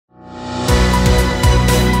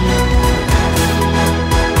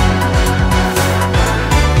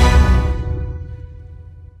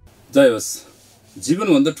जय होस्।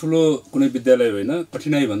 जीवनभन्दा ठुलो कुनै विद्यालय होइन,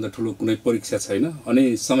 कठिनाइभन्दा ठुलो कुनै परीक्षा छैन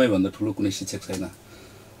अनि समयभन्दा ठुलो कुनै शिक्षक छैन।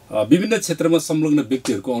 विभिन्न क्षेत्रमा संलग्न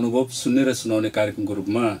व्यक्तिहरूको अनुभव सुन्ने र सुनाउने कार्यक्रमको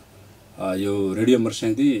रूपमा यो रेडियो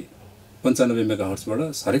मर्स्याङ्दी 95 मेगाहर्ट्जबाट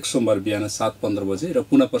हरेक सोमबार बिहान 7:15 बजे र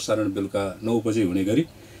पुनः प्रसारण बेलुका 9 बजे हुने गरी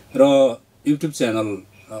र युट्युब च्यानल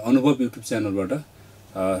अनुभव युट्युब च्यानलबाट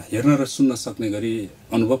हेर्न र सुन्न सक्ने गरी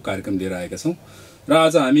अनुभव कार्यक्रम लिएर आएका छौँ। र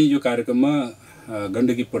आज हामी यो कार्यक्रममा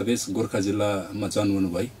गण्डकी प्रदेश गोर्खा जिल्लामा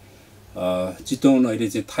जन्मनुभई चितवन अहिले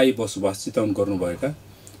चाहिँ थाई बसोबास चितवन गर्नुभएका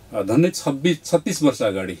झन्डै 36 वर्ष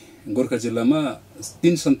अगाडि गोर्खा जिल्लामा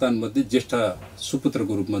 3 सन्तानमध्ये ज्येष्ठ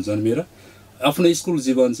सुपुत्रको रूपमा जन्मिएर आफ्नो स्कुल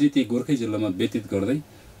जीवन चाहिँ त्यही गोर्खै जिल्लामा व्यतीत गर्दै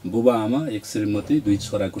बुबा आमा एक श्रीमती 2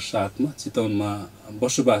 छोराको साथमा चितवनमा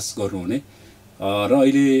बसोबास गर्नुहुने र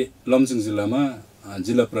अहिले लमजुङ जिल्लामा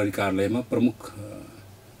जिल्ला प्रहरी कार्यालयमा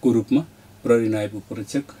प्रमुखको रूपमा प्रहरी नायब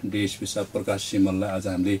उपरीक्षक डीएसपी साहब प्रकाश श्रीमललाई आज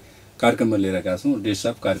हामीले कार्यक्रममा लिएर आएका छौँ। डीएस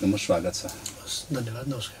साहब, कार्यक्रममा स्वागत छ। धन्यवाद।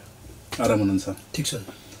 नमस्कार। आराम हुनुहुन्छ? ठिक छ।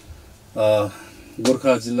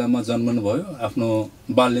 गोर्खा जिल्लामा जन्मनु भयो, आफ्नो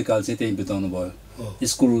बाल्यकाल चाहिँ त्यहीँ बिताउनु भयो,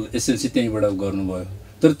 स्कुल एसएलसी त्यहीँबाट गर्नुभयो।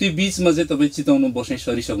 तर त्यो बिचमा चाहिँ तपाईँ चितवन बस्नै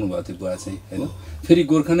सरिसक्नु भएको थियो बुवा चाहिँ, होइन? फेरि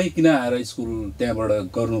गोर्खा नै किन आएर स्कुल त्यहाँबाट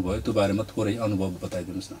गर्नुभयो, त्यो बारेमा थोरै अनुभव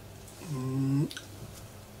बताइदिनुहोस् न।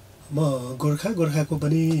 म गोर्खाको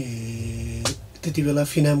पनि त्यति बेला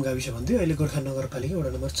फिनाम गाविस भन्थ्यो, अहिले गोर्खा नगरपालिका वडा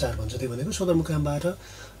नम्बर 4 भन्छ। त्यो भनेको सदरमुकामबाट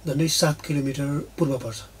झन्डै 7 किलोमिटर पूर्व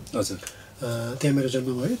पर्छ। हजुर। त्यहाँ मेरो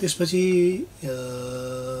जन्म भयो। त्यसपछि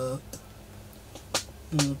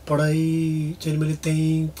पढाइ चाहिँ मैले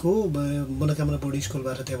त्यहीँको मनोकामना बोर्डिङ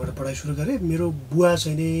स्कुलबाट त्यहाँबाट पढाइ सुरु गरेँ। मेरो बुवा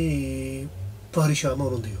चाहिँ नै प्रहरी सेवामा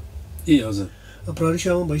हुनुहुन्थ्यो। ए हजुर। प्रहरी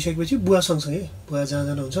सेवामा भइसकेपछि बुवा सँगसँगै बुवा जहाँ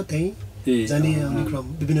जानुहुन्छ त्यहीँ जाने आउने क्रम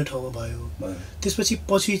विभिन्न ठाउँमा भयो।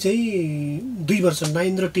 त्यसपछि चाहिँ 2 वर्ष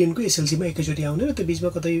 9 र 10 को एसएलसीमा एकैचोटि आउने र त्यो बिचमा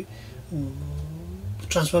कतै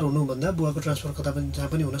ट्रान्सफर हुनुभन्दा बुवाको ट्रान्सफर कता पनि जहाँ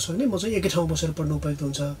पनि हुन सक्ने, म चाहिँ एकै ठाउँ बसेर पढ्नु उपयुक्त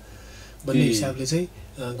हुन्छ भन्ने हिसाबले चाहिँ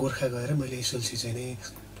गोर्खा गएर मैले एसएलसी चाहिँ नै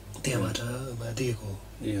त्यहाँबाट दिएको हो।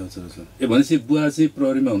 ए हजुर हजुर। ए भनेपछि बुवा चाहिँ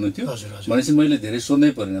प्रहरीमा हुनुहुन्थ्यो? हजुर हजुर। भनेपछि मैले धेरै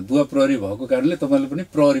सोध्नै परेन, बुवा प्रहरी भएको कारणले तपाईँले पनि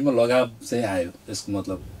प्रहरीमा लगाव चाहिँ आयो, यसको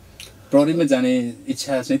मतलब प्रहरीमा जाने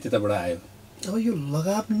इच्छा चाहिँ त्यताबाट आयो? अब यो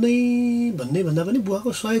लगाव नै भन्ने भन्दा पनि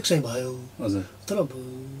बुवाको सहयोग चाहिँ भयो। हजुर। तर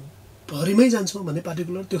प्रहरीमै जान्छौँ भन्ने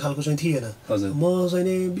पार्टिकुलर त्यो खालको चाहिँ थिएन। म चाहिँ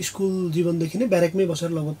नै स्कुल जीवनदेखि नै ब्यारेकमै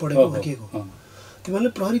बसेर लगभग पढेको हुर्किएको। त्यो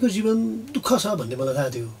भएर प्रहरीको जीवन दुःख छ भन्ने मलाई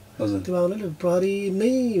थाहा थियो। त्यो भावनाले प्रहरी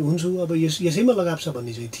नै हुन्छु अब यसैमा लगाव छ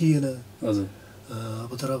भन्ने चाहिँ थिएन।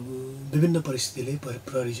 अब तर विभिन्न परिस्थितिले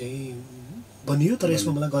प्रहरी चाहिँ बनियो, तर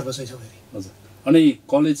यसमा मलाई गर्व चाहिँ छ फेरि। हजुर। अनि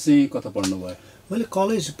कलेज चाहिँ कता पढ्नु भयो? मैले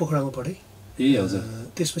कलेज पोखरामा पढेँ। ए हजुर।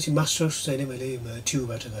 त्यसपछि मास्टर्स चाहिँ नै मैले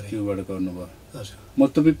ट्युबाट गरेँ। ट्युबाट गर्नुभयो? हजुर। म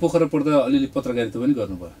तपाईँ पोखरा पढ्दा अलिअलि पत्रकारिता पनि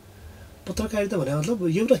गर्नुभयो? पत्रकारिता भने मतलब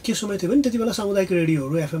एउटा के समय थियो भने त्यति बेला सामुदायिक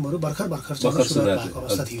रेडियोहरू एफएमहरू भर्खर सुरु भएको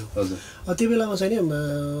अवस्था थियो। त्यो बेलामा चाहिँ नि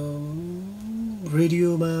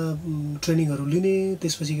रेडियोमा ट्रेनिङहरू लिने,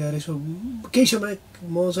 त्यसपछि गएर यसो केही समय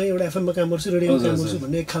म चाहिँ एउटा एफएममा काम गर्छु, रेडियोमा काम गर्छु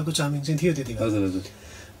भन्ने एक खालको चामिङ चाहिँ थियो त्यति बेला। हजुर हजुर।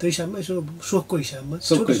 त्यो हिसाबमा यसो सोखको हिसाबमा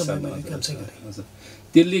छोटो समयमा काम चाहिँ गरेँ। हजुर।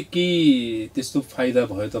 त्यसले के त्यस्तो फाइदा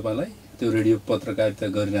भयो तपाईँलाई त्यो रेडियो पत्रकारिता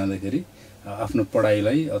गरिरहँदाखेरि आफ्नो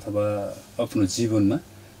पढाइलाई अथवा आफ्नो जीवनमा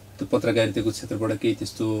त्यो पत्रकारिताको क्षेत्रबाट केही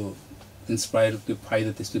त्यस्तो इन्स्पायर त्यो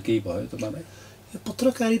फाइदा त्यस्तो केही भयो तपाईँलाई?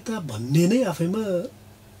 पत्रकारिता भन्ने नै आफैमा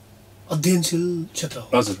अध्ययनशील क्षेत्र हो।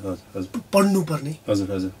 हजुर हजुर। पढ्नुपर्ने, हजुर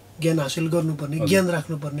हजुर, ज्ञान हासिल गर्नुपर्ने, ज्ञान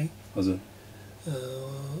राख्नुपर्ने हजुर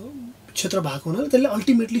क्षेत्र भएको हुनाले त्यसले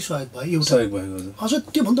अल्टिमेटली सहयोग भयो। एउटा सहयोग भयो।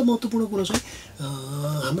 अझ त्योभन्दा महत्त्वपूर्ण कुरो चाहिँ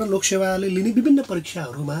हाम्रो लोकसेवाले लिने विभिन्न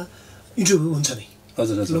परीक्षाहरूमा इन्टरभ्यू हुन्छ नै।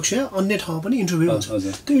 हजुर हजुर। लोकसेवा अन्य ठाउँमा पनि इन्टरभ्यू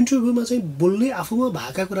हुन्छ। त्यो इन्टरभ्यूमा चाहिँ बोल्ने आफूमा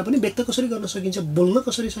भएका कुरा पनि व्यक्त कसरी गर्न सकिन्छ, बोल्न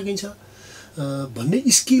कसरी सकिन्छ भन्ने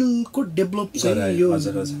स्किलको डेभलप चाहिँ यो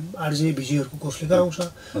आरजे भिजीहरूको कोर्सले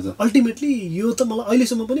गराउँछ। अल्टिमेटली यो त मलाई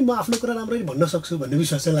अहिलेसम्म पनि म आफ्नो कुरा राम्ररी भन्न सक्छु भन्ने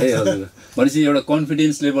विश्वास चाहिँ लाग्छ। भनेपछि एउटा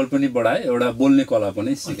कन्फिडेन्स लेभल पनि बढाए, एउटा बोल्ने कला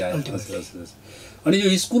पनि सिकाए। अनि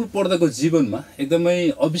यो स्कुल पढ्दाको जीवनमा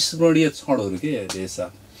एकदमै अविस्मरणीय क्षणहरू के रहेछ,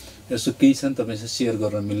 यसो केही छन् तपाईँसँग सेयर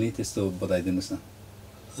गर्न मिल्ने, त्यस्तो बताइदिनुहोस् न।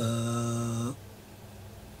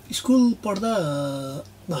 स्कुल पढ्दा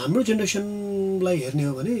हाम्रो जेनेरेसनलाई हेर्ने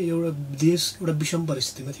हो भने एउटा देश एउटा विषम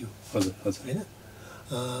परिस्थितिमा थियो। हजुर हजुर। होइन,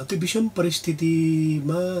 त्यो विषम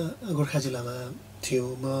परिस्थितिमा गोर्खा जिल्लामा थियो।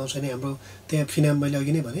 म चाहिँ हाम्रो त्यहाँ फिनाम मैले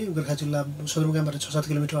अघि नै भने गोर्खा जिल्ला सदरमुकामबाट 6-7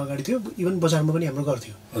 किलोमिटर अगाडि थियो। इभन बजारमा पनि हाम्रो घर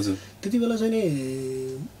थियो। हजुर। त्यति बेला चाहिँ नि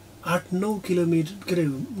 8-9 किलोमिटर के अरे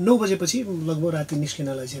 9 बजेपछि लगभग राति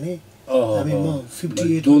निस्किनलाई चाहिँ नि हामी म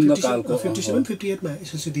 57-58 मा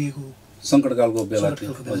एसएलसी दिएको सङ्कटकालको बेला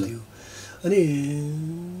थियो। अनि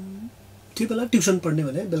त्यो बेला ट्युसन पढ्ने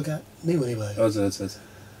भने बेलुका नै हुने भयो हजुर हजुर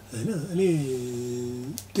हैन अनि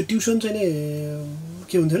त्यो ट्युसन चाहिँ नि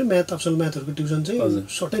के हुन्थ्यो भने म्याथ अप्सनल म्याथहरुको ट्युसन चाहिँ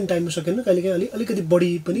सर्टेन टाइममा सकेन कहिलेकाहीँ अलिकति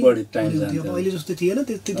बढी पनि टाइम हुन्थ्यो अब अहिले जस्तो थिएन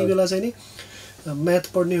त्यति बेला चाहिँ नि म्याथ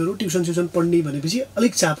पढ्नेहरू ट्युसन पढ्ने भनेपछि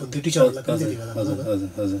अलिक चाप हुन्थ्यो टिचरहरूलाई पनि त्यति बेला हजुर हजुर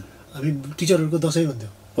हजुर हामी टिचरहरूको दशैं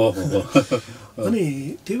भन्थ्यो अनि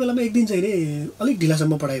त्यो बेलामा एक दिन चाहिँ नि अलिक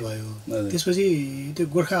ढिलासम्म पढाइ भयो त्यसपछि त्यो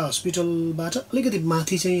गोर्खा हस्पिटलबाट अलिकति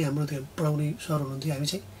माथि चाहिँ हाम्रो त्यो पढाउने सर हुनुहुन्थ्यो हामी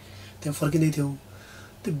चाहिँ त्यहाँ फर्किँदै थियौँ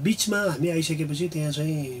त्यो बिचमा हामी आइसकेपछि त्यहाँ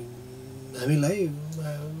चाहिँ हामीलाई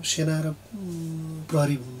सेना र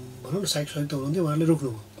प्रहरी भनौँ न सहायक त हुनुहुन्थ्यो उहाँहरूले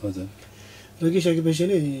रोक्नुभयो हजुर रोकिसकेपछि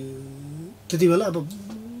नि त्यति बेला अब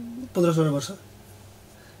 15-16 वर्ष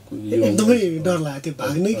एकदमै डर लाग्यो त्यो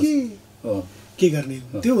भाग्ने कि के गर्ने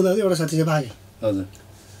त्यो हुँदा एउटा साथी चाहिँ भाग्यो हजुर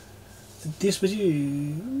त्यसपछि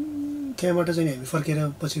त्यहाँबाट चाहिँ हामी फर्केर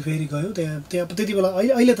पछि फेरि गयौँ त्यहाँ त्यति बेला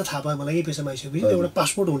अहिले त थाहा भयो मलाई यही पेसामा आइसकेपछि एउटा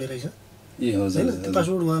पासपोर्ट हुने रहेछ होइन त्यो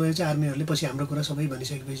पासपोर्ट उहाँलाई चाहिँ आर्मीहरूले पछि हाम्रो कुरा सबै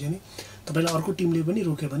भनिसकेपछि नि तपाईँलाई अर्को टिमले पनि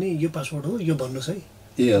रोक्यो भने यो पासपोर्ट हो यो भन्नुहोस् है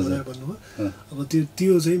भनेर भन्नुभयो अब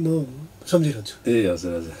त्यो चाहिँ म सम्झिरहन्छु ए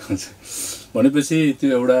हजुर हजुर हजुर भनेपछि त्यो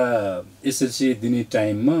एउटा एसएलसी दिने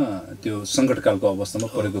टाइममा त्यो सङ्कटकालको अवस्थामा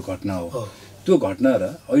परेको घटना हो त्यो घटना र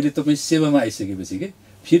अहिले तपाईँ सेवामा आइसकेपछि के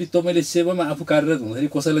फेरि तपाईँले सेवामा आफू कार्यरत हुँदाखेरि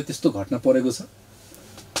कसैलाई त्यस्तो घटना परेको छ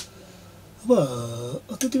अब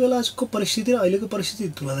त्यति बेलाको परिस्थिति र अहिलेको परिस्थिति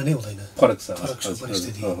तुलना नै हुँदैन फरक छ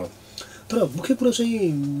परिस्थिति तर मुख्य कुरो चाहिँ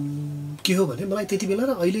के हो भने मलाई त्यति बेला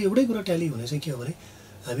र अहिले एउटै कुरा ट्याली हुने चाहिँ के हो भने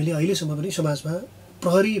हामीले अहिलेसम्म पनि समाजमा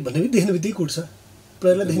प्रहरी भन्ने देख्ने बित्तिकै कुट्छ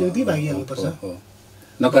प्रहरीलाई देख्ने बित्तिकै भागिहाल्नुपर्छ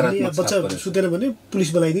बच्चा सुतेन भने पुलिस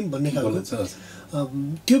बोलाइदिउँ भन्ने खालको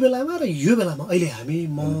त्यो बेलामा र यो बेलामा अहिले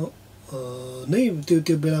म नै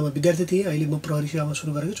त्यो बेलामा विद्यार्थी थिएँ अहिले म प्रहरी सेवामा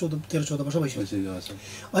सुरु गरेको 13-14 वर्ष भइसक्यो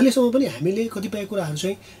अहिलेसम्म पनि हामीले कतिपय कुराहरू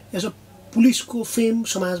चाहिँ यसो पुलिसको फेम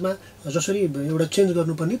समाजमा जसरी एउटा चेन्ज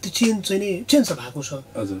गर्नुपर्ने त्यो चेन्ज चाहिँ नि चेन्ज त भएको छ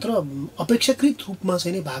तर अपेक्षाकृत रूपमा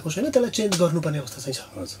चाहिँ नि भएको छैन त्यसलाई चेन्ज गर्नुपर्ने अवस्था चाहिँ छ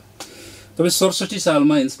हजुर तपाईँ 67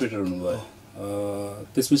 सालमा इन्सपेक्टर हुनुभयो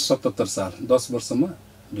त्यसपछि 77 साल 10 वर्षमा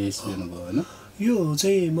डिएसपी हुनुभयो होइन यो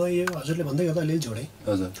चाहिँ म हजुरले भन्दै गर्दा अलिअलि जोडेँ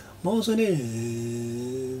हजुर म चाहिँ नि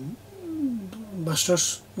मास्टर्स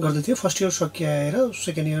गर्दै थिएँ फर्स्ट इयर सकिएर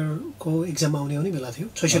सेकेन्ड इयरको इक्जाम आउने बेला थियो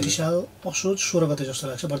 66 साल असोज 16 गते जस्तो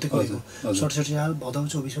लाग्छ भर्ती गरेको 67 साल भदौ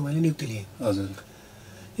 24मा मैले नियुक्ति लिएँ हजुर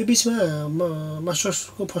यो बिचमा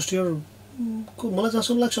मास्टर्सको फर्स्ट इयरको मलाई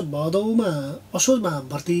जहाँसम्म लाग्छ भदौमा असोजमा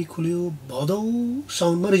भर्ती खुल्यो भदौ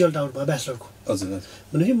साउनमा रिजल्ट आउट भयो ब्याचलरको हजुर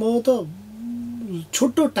भनेपछि म त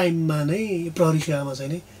छोटो टाइममा नै प्रहरी सेवामा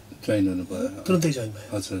चाहिँ नै जोइन हुनु भयो तुरुन्तै जोइन भयो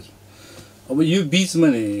हजुर अब यो बिचमा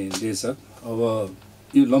नि देशक अब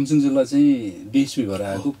यो लमजुङ जिल्ला चाहिँ डिएसपी भएर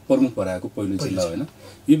आएको प्रमुख भएर आएको पहिलो जिल्ला होइन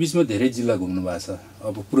यो बिचमा धेरै जिल्ला घुम्नु भएको छ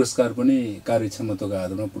अब पुरस्कार पनि कार्यक्षमताको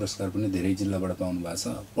आधारमा पुरस्कार पनि धेरै जिल्लाबाट पाउनु भएको छ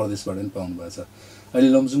प्रदेशबाट पनि पाउनु भएको छ अहिले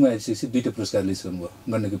लमजुङमा आइसकेपछि 2टा पुरस्कार लिइसक्नुभयो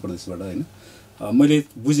गण्डकी प्रदेशबाट होइन मैले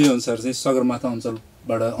बुझेअनुसार चाहिँ सगरमाथा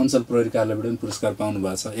अञ्चलबाट अञ्चल प्रहरी कार्यालयबाट पनि पुरस्कार पाउनु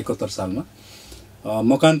भएको छ 71 सालमा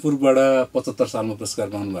मकानपुरबाट 75 सालमा पुरस्कार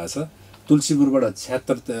पाउनु भएको छ तुलसीपुरबाट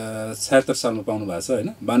 76 सालमा पाउनु भएको छ होइन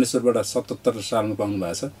बानेश्वरबाट 77 सालमा पाउनु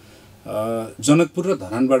भएको छ जनकपुर र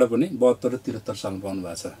धरानबाट पनि 72 र 73 सालमा पाउनु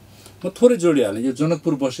भएको छ म थोरै जोडिहालेँ यो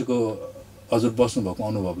जनकपुर बसेको हजुर बस्नुभएको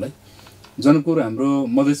अनुभवलाई जनकपुर हाम्रो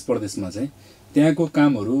मध्य प्रदेशमा चाहिँ त्यहाँको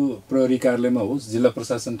कामहरू प्रहरी कार्यालयमा होस् जिल्ला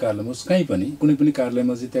प्रशासन कार्यालयमा होस् कहीँ पनि कुनै पनि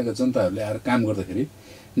कार्यालयमा चाहिँ त्यहाँका जनताहरूले आएर काम गर्दाखेरि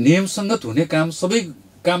नियमसङ्गत हुने काम सबै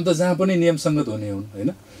काम त जहाँ पनि नियमसङ्गत हुने हुन्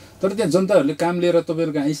होइन तर त्यहाँ जनताहरूले काम लिएर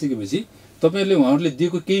तपाईँहरूको आइसकेपछि तपाईँहरूले उहाँहरूले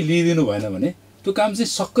दिएको केही लिइदिनु भएन भने त्यो काम चाहिँ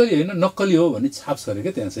सक्कली होइन नक्कली हो भन्ने छाप छ अरे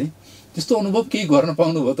क्या त्यहाँ चाहिँ त्यस्तो अनुभव केही गर्न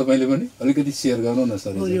पाउनुभयो तपाईँले पनि अलिकति सेयर गर्नु न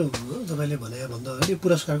सर यो तपाईँले भने भन्दाखेरि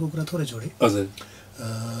पुरस्कारको कुरा थोरै जोडेँ हजुर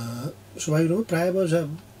स्वाभाविक रूपमा प्रायः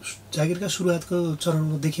जागिरका सुरुवातको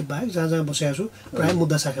चरणदेखि बाहेक जहाँ जहाँ बसेको छु प्रायः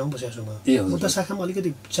मुद्दा शाखामा बसेको छु म मुद्दा शाखामा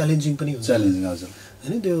अलिकति च्यालेन्जिङ पनि हुन्छ हजुर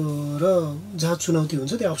होइन त्यो र जहाँ चुनौती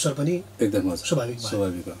हुन्छ त्यो अवसर पनि एकदम स्वाभाविक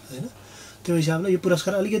होइन त्यो हिसाबले यो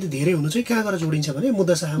पुरस्कार अलिकति धेरै हुनु चाहिँ कहाँ गएर जोडिन्छ भने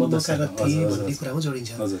मुद्दा शाखामा म कार्यरत थिएँ भन्ने कुरामा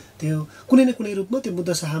जोडिन्छ त्यो कुनै न कुनै रूपमा त्यो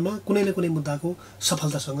मुद्दा शाखामा कुनै न कुनै मुद्दाको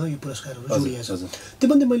सफलतासँग यो पुरस्कारहरू जोडिएको छ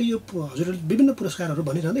त्योभन्दा मैले यो हजुरले विभिन्न पुरस्कारहरू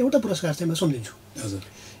भनिरहँदा एउटा पुरस्कार चाहिँ म सम्झिन्छु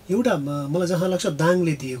एउटा मलाई जहाँ लाग्छ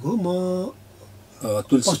दाङले दिएको म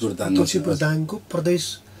तुलसीपुर दाङको प्रदेश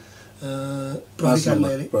प्रहरी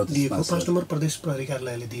कार्यालयले दिएको 5 नम्बर प्रदेश प्रहरी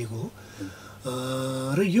कार्यालयले दिएको हो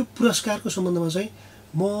र यो पुरस्कारको सम्बन्धमा चाहिँ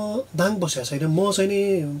म दाङ बसेको छैन म चाहिँ नि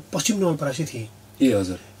पश्चिम नवलपरासी थिएँ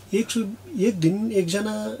हजुर एक दिन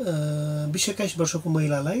एकजना 20-21 वर्षको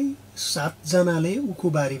महिलालाई 7 जनाले उखु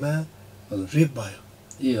बारीमा रेप भयो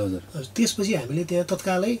ए हजुर त्यसपछि हामीले त्यहाँ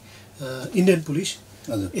तत्कालै इन्डियन पुलिस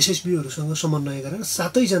एसएसबीहरूसँग समन्वय गरेर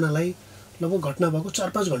 7 जनालाई लगभग घटना भएको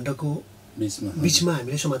 4-5 घण्टाको बिचमा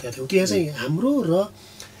हामीले समातेका थियौँ। त्यहाँ चाहिँ हाम्रो र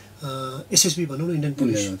एसएसबी भनौँ न इन्डियन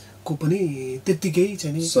पुलिसको पनि त्यत्तिकै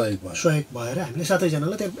चाहिँ नि सहयोग भएर हामीले 7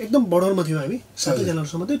 जनालाई त्यहाँ एकदम बर्डरमा थियौँ हामी 7 जनालाई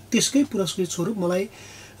समात्यो। त्यसकै पुरस्कृत स्वरूप मलाई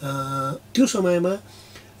त्यो समयमा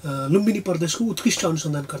लुम्बिनी प्रदेशको उत्कृष्ट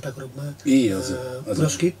अनुसन्धानकर्ताको रूपमा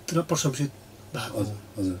पुरस्कृत र प्रशंसित भएको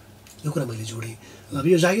यो कुरा मैले जोडेँ। अब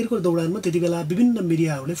यो जागिरको दौरानमा त्यति बेला विभिन्न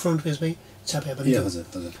मिडियाहरूले फ्रन्ट पेजमै छापे पनि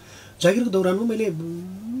जागिरको दौरानमा मैले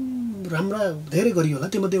राम्रा धेरै गरियो होला,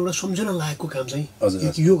 त्योमध्ये एउटा सम्झन लागेको काम चाहिँ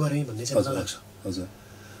यो गरेँ भन्ने चाहिँ मलाई लाग्छ।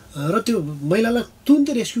 र त्यो महिलालाई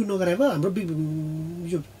तुरुन्तै रेस्क्यु नगरे भए हाम्रो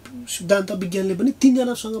यो सिद्धान्त विज्ञानले पनि 3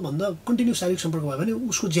 जनासँग भन्दा कन्टिन्यू शारीरिक सम्पर्क भयो भने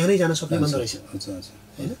उसको ज्यानै जान सक्ने भन्दो रहेछ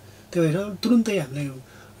होइन। त्यो भएर तुरुन्तै हामीले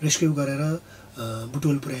रेस्क्यु गरेर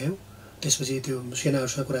बुटवल पुर्यायौँ। त्यसपछि त्यो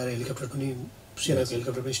सेनाहरूसँग कुराएर हेलिकप्टर पनि सेनाको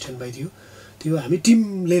हेलिकप्टर पनि स्ट्यान्ड बाई थियो। त्यो हामी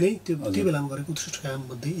टिमले नै त्यो बेलामा गरेको उत्कृष्ट काम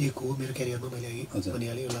मध्ये एक हो मेरो क्यारियरमा। मैले अघि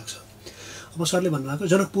भनिहालेँ यो लाग्छ। अब सरले भन्नुभएको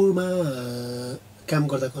जनकपुरमा काम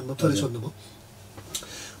गर्दाको अनुभव थोरै सोध्नुभयो।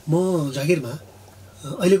 म जागिरमा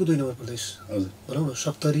अहिलेको 2 नम्बर प्रदेश भनौँ न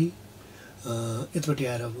सप्तरी यतापट्टि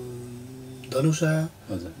आएर धनुषा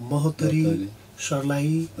महोत्तरी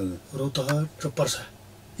सर्लाही रौतहट र पर्सा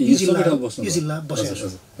यो जिल्ला बसेको छु।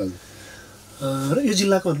 र यो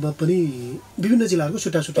जिल्लाको अनुभव पनि विभिन्न जिल्लाहरूको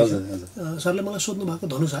छुट्टा छुट्टै छ। सरले मलाई सोध्नु भएको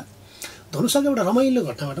धनुषाको एउटा रमाइलो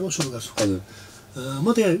घटनाबाट म सुरु गर्छु। म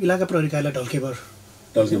त्यहाँ इलाका प्रहरी कार्यालय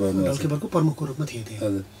ढल्केबरको प्रमुखको रूपमा थिएँ।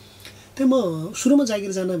 त्यहाँ म सुरुमा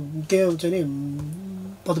जागिर जान त्यहाँ चाहिँ नि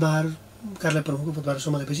पदभार कार्यालय प्रमुखको पदभार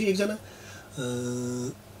सम्हालेपछि एकजना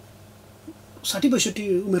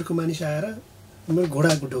 60-62 उमेरको मानिस आएर मेरो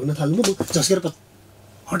घोडाको ढोग्न थाल्नु। म झस्केर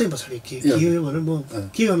हटेँ पछाडि के हो भनेर म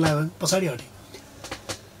के गर्नु लाग्यो भने पछाडि हटेँ।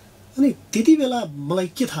 अनि त्यति बेला मलाई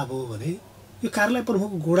के थाहा भयो भने यो कार्यालय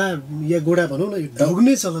प्रमुखको घोडा भनौँ न यो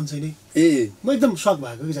ढोग्ने चलन चाहिँ नि म एकदम सक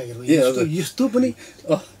भएको कि जागिरमा यस्तो पनि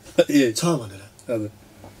छ भनेर।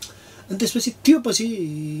 अनि त्यसपछि त्यो पछि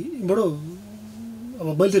बडो अब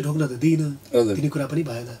मैले त्यो ढोग्न त दिइनँ, दिने कुरा पनि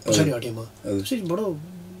भएन, पछाडि हटेँ म। त्यसपछि बडो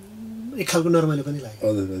एक खालको नर्मली पनि लाग्यो।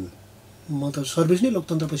 म त सर्भिस नै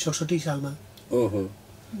लोकतन्त्रपछि 67 सालमा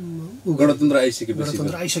गणतन्त्र आइसकेपछि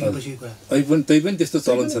कुरा त्यही पनि त्यस्तो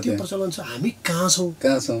चलन छ। त्यो प्रचलन छ। हामी कहाँ छौँ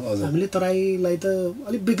हामीले तराईलाई त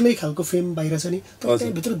अलिक बेग्लै खालको फेम बाहिर छ नि, तर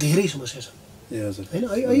त्यहाँभित्र धेरै समस्या छ होइन।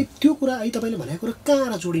 अहिले त्यो कुरा अहिले तपाईँले भनेको कुरा कहाँ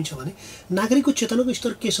आएर जोडिन्छ भने नागरिकको चेतनाको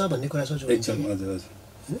स्तर के छ भन्ने कुरा चाहिँ जोडिन्छ।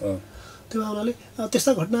 त्यो हुनाले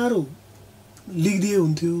त्यस्ता घटनाहरू लेखिदिए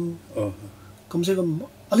हुन्थ्यो, कमसेकम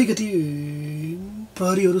अलिकति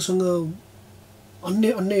प्रहरीहरूसँग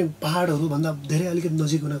अन्य पहाडहरू भन्दा धेरै अलिकति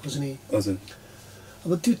नजिक हुन खोज्ने।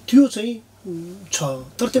 अब त्यो चाहिँ छ।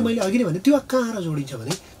 तर त्यो मैले अघि नै भने त्यो कहाँ आएर जोडिन्छ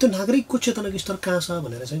भने त्यो नागरिकको चेतनाको स्तर कहाँ छ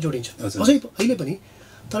भनेर चाहिँ जोडिन्छ। अझै अहिले पनि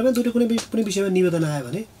तपाईँ कुनै विषयमा निवेदन आयो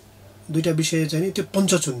भने 2टा विषय चाहिँ नि त्यो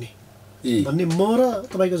पञ्च चुन्ने भन्ने, म र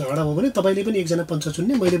तपाईँको झगडा भयो भने तपाईँले पनि एकजना पञ्च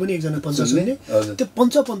चुन्ने, मैले पनि एकजना पञ्च चुन्ने, त्यो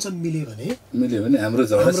पञ्च मिल्यो भने हाम्रो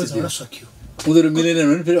झगडा सकियो। उनीहरू मिलेन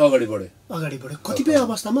भने फेरि अगाडि बढ्यो। कतिपय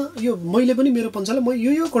अवस्थामा यो मैले पनि मेरो पञ्चलाई म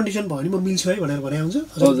यो कन्डिसन भयो भने म मिल्छु है भनेर भने हुन्छ।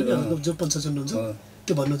 जो पञ्च चुन्नुहुन्छ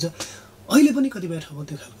त्यो भन्नुहुन्छ। अहिले पनि कतिपय ठाउँमा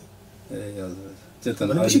त्यो खालको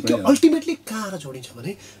त्यो अल्टिमेटली कहाँ आएर जोडिन्छ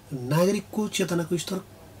भने नागरिकको चेतनाको स्तर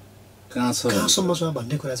कहाँसम्म छ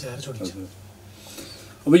भन्ने कुरा चाहिँ आएर जोडिन्छ।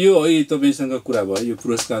 अब यो अहिले तपाईँसँग कुरा भयो यो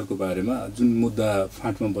पुरस्कारको बारेमा, जुन मुद्दा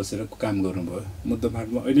फाँटमा बसेर काम गर्नुभयो मुद्दा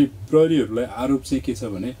फाँटमा, अहिले प्रहरीहरूलाई आरोप चाहिँ के छ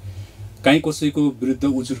भने काहीँ कसैको विरुद्ध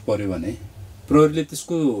उजुर पर्यो भने प्रहरीले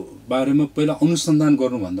त्यसको बारेमा पहिला अनुसन्धान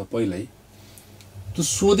गर्नुभन्दा पहिल्यै त्यो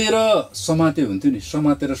सोधेर समाते हुन्थ्यो नि,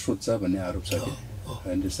 समातेर सोध्छ भन्ने आरोप छ कि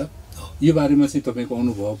होइन सर? यो बारेमा चाहिँ तपाईँको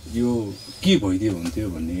अनुभव यो के भइदियो हुन्थ्यो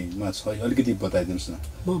भन्नेमा छ, अलिकति बताइदिनुहोस् न।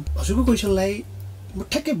 म हजुरको क्वेसनलाई म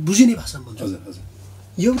ठ्याक्कै बुझिने भाषामा भन्छु।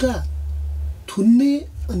 एउटा थुन्ने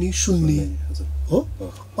अनि सुन्ने हो,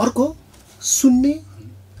 अर्को सुन्ने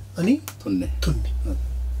अनि थुन्ने।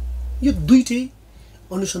 यो दुईटै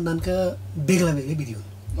अनुसन्धानका बेग्ला विधि हुन्।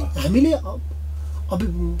 हामीले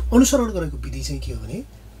अनुसरण गरेको विधि चाहिँ के हो भने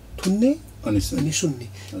थुन्ने अनि सुन्ने।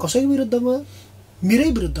 कसैको विरुद्धमा, मेरै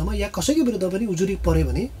विरुद्धमा या कसैको विरुद्ध पनि उजुरी पऱ्यो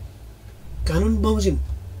भने कानुन बमोजिम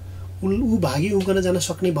ऊ भागी उम्कन जान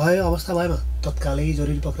सक्ने भयो अवस्था भएमा तत्कालै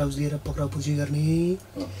जरुरी पक्राउ दिएर पक्राउ पुर्जी गर्ने,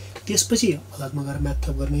 त्यसपछि अदालतमा गएर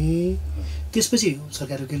म्याथप गर्ने, त्यसपछि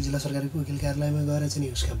सरकारी वकिल जिल्ला सरकारी वकिल कार्यालयमा गएर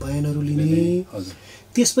चाहिँ उसका बयानहरू लिने,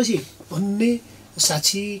 त्यसपछि अन्य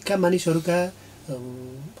साक्षीका मानिसहरूका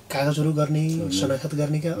कागजहरू गर्ने, शनाखत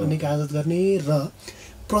गर्नेका अन्य कागज गर्ने र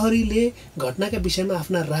प्रहरीले घटनाका विषयमा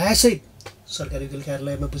आफ्ना रायसहित सरकारी वकिल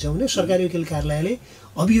कार्यालयमा बुझाउने, सरकारी वकिल कार्यालयले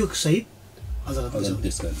अभियोगसहित अदालत बुझाउने,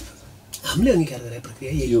 हामीले अंगीकार गरेको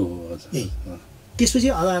प्रक्रिया यही हो। त्यसपछि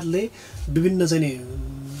अदालतले विभिन्न चाहिँ नि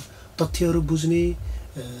तथ्यहरू बुझ्ने,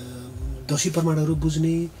 दोषी प्रमाणहरू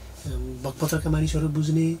बुझ्ने, बकपत्रका मानिसहरू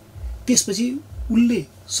बुझ्ने, त्यसपछि उनले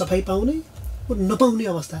सफाई पाउने वा नपाउने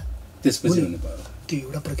अवस्था त्यसपछि हुने भयो। त्यो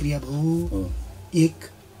एउटा प्रक्रिया भयो। एक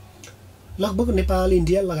लगभग नेपाल,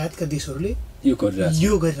 इन्डिया लगायतका देशहरूले यो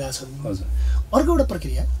गरिरहेछन्। अर्को एउटा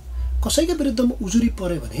प्रक्रिया, कसैका विरुद्धमा उजुरी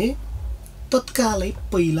पर्यो भने तत्कालै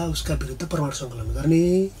पहिला उसका विरुद्ध प्रमाण सङ्कलन गर्ने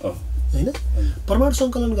हैन। प्रमाण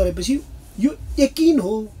सङ्कलन गरेपछि यो यकिन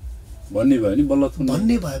हो भन्ने भयो नि बल्ल थुन्ने,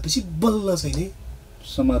 भन्ने भएपछि बल्ल चाहिँ नि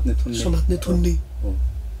समात्ने थुन्ने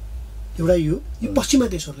एउटा यो पश्चिमा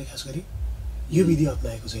देशहरूले खास गरी यो विधि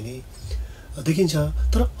अपनाएको चाहिँ नि देखिन्छ।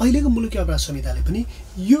 तर अहिलेको मुलुकी अपराध संहिताले पनि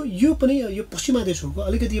यो पनि यो पश्चिमा देशहरूको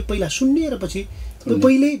अलिकति यो पहिला सुन्ने र पछि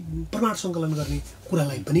पहिल्यै प्रमाण सङ्कलन गर्ने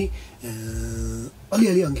कुरालाई पनि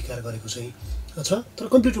अलिअलि अंगीकार गरेको चाहिँ छ।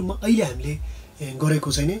 तर कम्प्लिट रूपमा अहिले हामीले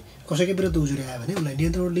गरेको चाहिँ नि कसैकै विरुद्ध उजुरी आयो भने उसलाई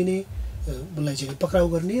नियन्त्रण लिने, उसलाई चाहिँ पक्राउ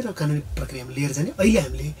गर्ने र कानुनी प्रक्रियामा लिएर जाने अहिले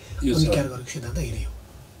हामीले अंगीकार गरेको सिद्धान्त यही नै हो।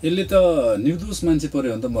 यसले त निर्दोष मान्छे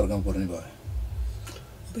पर्यो भने त मर्काउनु पर्ने भयो।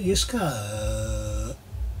 यसका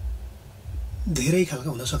धेरै खालका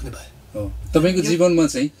हुन सक्ने भयो। तपाईको जीवनमा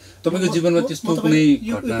चाहिँ त्यस्तो कुनै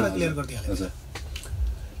घटना क्लियर गरिदिहाल्छु।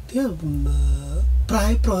 त्यहाँ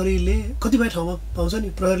प्राय प्रहरीले कतिपय ठाउँमा पाउँछ नि,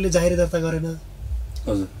 प्रहरीले जाहेरी दर्ता गरेन,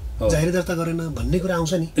 जाहेरी दर्ता गरेन भन्ने कुरा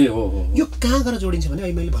आउँछ नि। यो कहाँ गएर जोडिन्छ भने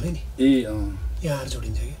अहिले मैले भने नि यहाँ आएर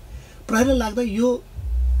जोडिन्छ कि प्रहरीलाई लाग्दा यो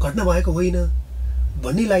घटना भएको होइन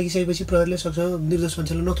भन्ने लागिसकेपछि प्रहरीले सक्छ निर्दोष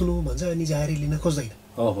मान्छेलाई नथुनु भन्छ अनि जाहेरी लिन खोज्दैन।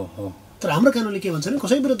 तर हाम्रो कानुनले के भन्छ भने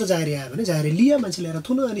कसै विरुद्ध जाहेरी आयो भने जाहेरी लिया मान्छे ल्याएर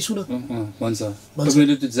थुन अनि सुन भन्छ।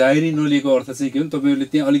 तपाईले त्यो जाहेरी नलिएको अर्थ चाहिँ के हो, तपाईले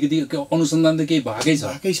त्यहाँ अलिकति अनुसन्धान त केही भएकै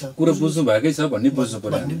छ, कुरा बुझ्नु भएकै छ भन्ने बुझ्नु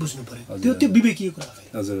पर्यो। त्यो विवेकीय कुरा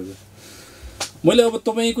हो। हजुर हजुर। मैले अब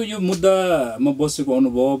तपाईको यो मुद्दामा बसेको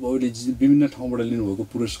अनुभव, अहिले विभिन्न ठाउँबाट लिनुभएको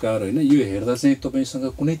पुरस्कार होइन, यो हेर्दा चाहिँ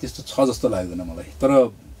तपाईसँग कुनै त्यस्तो छ जस्तो लाग्दैन मलाई। तर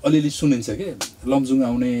अलिअलि सुनिन्छ के लमजुङ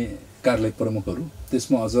आउने कार्यालय प्रमुखहरू,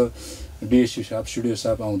 त्यसमा अझ डिएसपी साहब, सिडिओ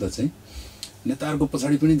साहब आउँदा चाहिँ नेताहरूको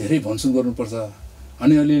पछाडि पनि धेरै भनसुन गर्नुपर्छ,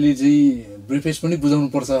 अनि अलिअलि चाहिँ ब्रिफेस पनि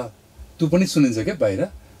बुझाउनुपर्छ, त्यो पनि सुनिन्छ क्या बाहिर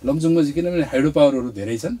लमजुङमा चाहिँ। किनभने हाइड्रो पावरहरू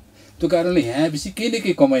धेरै छन्, त्यो कारणले यहाँ आएपछि केही न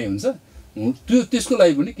केही कमाइ हुन्छ, त्यसको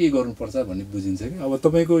लागि पनि केही गर्नुपर्छ भन्ने बुझिन्छ कि। अब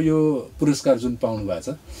तपाईँको यो पुरस्कार जुन पाउनु भएको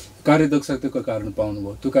छ, कार्यदक्षताको कारण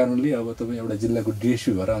पाउनुभयो, त्यो कारणले अब तपाईँ एउटा जिल्लाको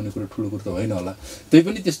डिएसपी भएर आउने कुरो ठुलो कुरो त होइन होला। त्यही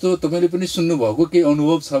पनि त्यस्तो तपाईँले पनि सुन्नुभएको केही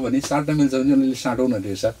अनुभव छ भने साट्न मिल्छ भने अलिअलि साटौँ न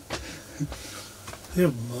रेसा। यो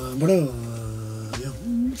बडो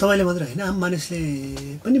तपाईँले मात्रै होइन आम मानिसले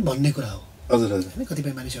पनि भन्ने कुरा हो। हजुर हजुर। होइन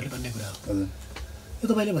कतिपय मानिसहरूले भन्ने कुरा हो। हजुर। यो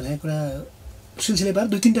तपाईँले भनेको कुरा सिलसिलेबार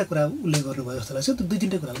दुई तिनवटा कुरा उल्लेख गर्नुभयो जस्तो लाग्छ। त्यो दुई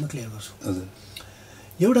तिनवटा कुरालाई म क्लियर गर्छु। हजुर।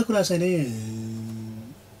 एउटा कुरा चाहिँ नि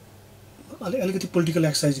अलिकति पोलिटिकल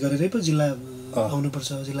एक्सर्साइज गरेरै पो जिल्ला आउनुपर्छ,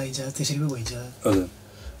 जिल्ला इन्चार्ज त्यसरी पो भइन्छ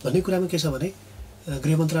भन्ने कुरामा के छ भने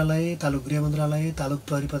गृह मन्त्रालय, तालुक गृह मन्त्रालय, तालुक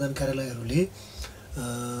प्रहरी प्रधान कार्यालयहरूले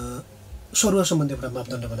सरुवा सम्बन्धी एउटा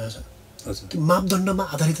मापदण्ड बनाएको छ। त्यो मापदण्डमा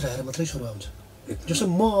आधारित रहेर मात्रै सरुवा हुन्छ। जस्तो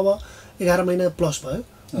म अब 11 महिना प्लस भयो,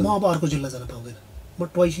 म अब अर्को जिल्ला जान पाउँदैन, म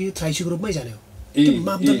थ्राइसीको रूपमै जाने हो। त्यो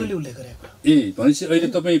मापदण्डले उल्लेख गरेको कुरा। भनेपछि अहिले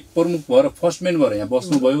तपाईँ प्रमुख भएर फर्स्टम्यान भएर यहाँ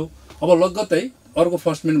बस्नुभयो, अब लगत्तै अर्को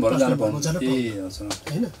फर्स्टम्यान भएर जानु पाउनु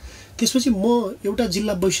होइन। त्यसपछि म एउटा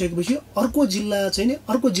जिल्ला बसिसकेपछि अर्को जिल्ला चाहिँ नि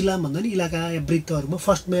अर्को जिल्ला भन्दा नि इलाका या वृत्तहरूमा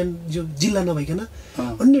फर्स्टम्यान जो जिल्ला नभइकन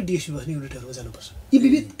अन्य डिएसपी बस्ने युनिटहरूमा जानुपर्छ। यी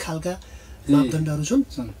विविध खालका मापदण्डहरू छन्।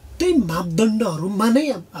 त्यही मापदण्डहरूमा नै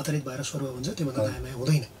आधारित भएर सरुवा हुन्छ, त्योभन्दा दायाँ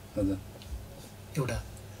हुँदैन। एउटा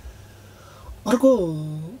अर्को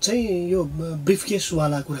चाहिँ यो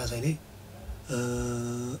ब्रिफकेसवाला कुरा चाहिँ नि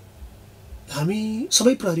हामी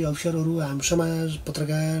सबै प्रहरी अफिसरहरू, हाम्रो समाज,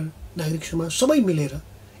 पत्रकार, नागरिक समाज सबै मिलेर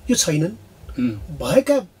यो छैनन्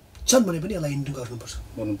भएका छन् भने पनि यसलाई इन्ड गर्नुपर्छ,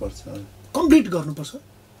 कम्प्लिट गर्नुपर्छ।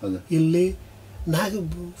 यसले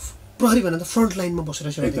प्रहरी भनेर फ्रन्ट लाइनमा बसेर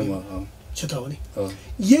क्षेत्र हो नि,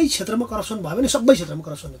 यही क्षेत्रमा करप्सन भयो भने सबै क्षेत्रमा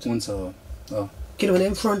करप्सन हुन्छ। किनभने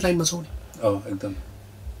हामी फ्रन्ट लाइनमा छौँ नि। एकदम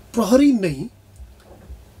प्रहरी नै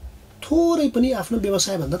थोरै पनि आफ्नो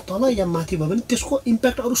व्यवसायभन्दा तल या माथि भयो भने त्यसको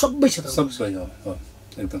इम्प्याक्ट अरू सबै क्षेत्रमा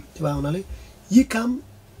एकदम। त्यो भए हुनाले यी काम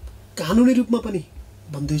कानुनी रूपमा पनि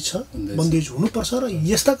बन्देज हुनुपर्छ र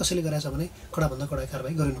यस्ता कसैले गरेछ भने कडाभन्दा कडा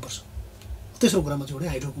कारबाही गरिनुपर्छ। तेस्रो कुरामा जोडेँ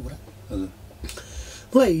हाइड्रोको कुरा।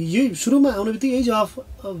 मलाई यही सुरुमा आउने बित्तिकै यही जवाफ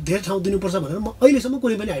धेरै ठाउँ दिनुपर्छ भनेर म अहिलेसम्म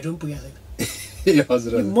कुनै पनि हाइड्रोमा पुगेको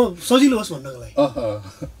छैन। म सजिलो होस् भन्नको लागि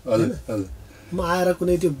म आएर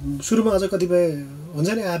कुनै त्यो सुरुमा अझ कतिपय हुन्छ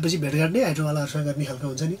नि आएपछि भेटघाट नै हाइड्रोवालाहरूसँग गर्ने खालको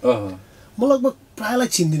हुन्छ नि, म लगभग प्रायलाई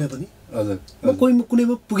चिन्दिनँ पनि हजुर म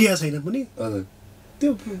कुनैमा पुगेको छैन पनि हजुर त्यो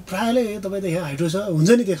प्रायले तपाईँ त यहाँ हाइड्रो छ हुन्छ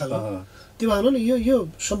नि त्यो खालको त्यो भएन नि यो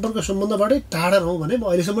सम्पर्क सम्बन्धबाटै टाढा रहँ भने म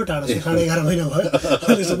अहिलेसम्म टाढा छु 11.5 महिना भयो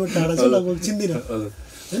अहिलेसम्म टाढा छु लगभग चिन्दिनँ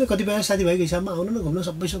होइन कतिपय साथीभाइको हिसाबमा आउनु न घुम्न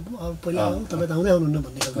सबै पहिला तपाईँ त आउँदै आउनुहुन्न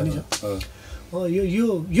भन्ने खालको नि छ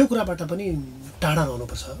यो कुराबाट पनि टाढा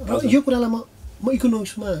रहनुपर्छ र यो कुरालाई म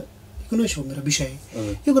इकोनोमिक्स हो मेरो विषय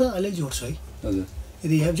यो कुरा अलिअलि जोड्छु है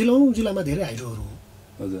यदि यहाँ जिल्लामा धेरै हाइड्रोहरू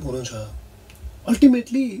हुनुहुन्छ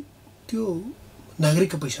अल्टिमेटली त्यो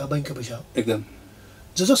नागरिकको पैसा बैङ्कको पैसा हो एकदम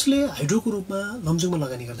जसले हाइड्रोको रूपमा लमजुङमा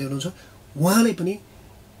लगानी गर्दै हुनुहुन्छ उहाँले पनि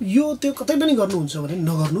यो त्यो कतै पनि गर्नुहुन्छ भने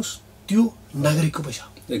नगर्नुहोस् त्यो नागरिकको पैसा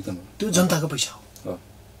हो एकदम त्यो जनताको पैसा हो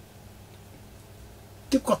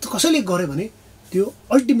त्यो कसैले गर्यो भने त्यो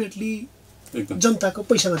अल्टिमेटली जनताको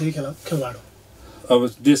पैसा मात्रै खेलवाड हो अब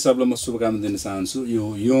देश साहबलाई म शुभकामना दिन चाहन्छु यो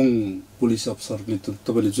यङ पुलिस अफसरले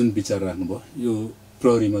तपाईँले जुन विचार राख्नुभयो यो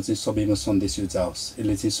प्रहरीमा चाहिँ सबैमा सन्देश यो जाओस्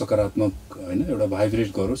यसले चाहिँ सकारात्मक होइन एउटा भाइब्रेट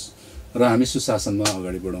गरोस् र हामी सुशासनमा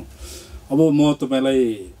अगाडि बढौँ अब म तपाईँलाई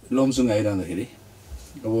लमजुङ आइरहँदाखेरि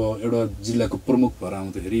अब एउटा जिल्लाको प्रमुख भएर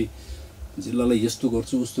आउँदाखेरि जिल्लालाई यस्तो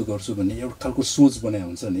गर्छु उस्तो गर्छु भन्ने एउटा खालको सोच बनाए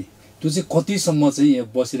हुन्छ नि त्यो चाहिँ कतिसम्म चाहिँ यहाँ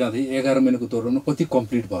बसिरहँदै 11 महिनाको दौरानमा कति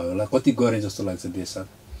कम्प्लिट भयो होला कति गरेँ जस्तो लाग्छ देश साहब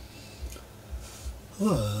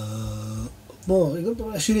म एकदम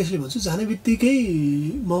तपाईँलाई सिरियसली भन्छु जाने बित्तिकै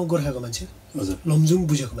म गोर्खाको मान्छे हजुर लमजुङ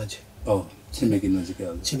बुझेको मान्छे छिमेकी नजिकै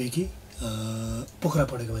छिमेकी पोखरा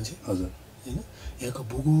पढेको मान्छे हजुर होइन यहाँको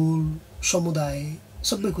भूगोल समुदाय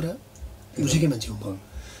सबै कुरा बुझेकै मान्छे हो म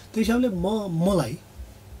त्यही हिसाबले मलाई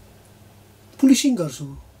पुलिसिङ गर्छु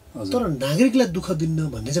तर नागरिकलाई दुःख दिन्न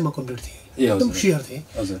भन्ने चाहिँ म कम्प्लिट थिएँ एकदम सियर थिएँ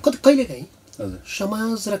कहिलेकाहीँ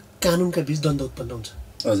समाज र कानुनका बीच द्वन्द्व उत्पन्न हुन्छ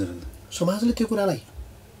हजुर समाजले त्यो कुरालाई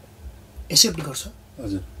एक्सेप्ट गर्छ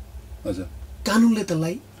हजुर हजुर कानुनले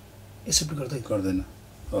त्यसलाई एक्सेप्ट गर्दैन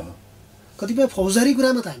कतिपय फौजदारी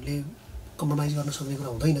कुरामा त हामीले कम्प्रोमाइज गर्न सक्ने कुरा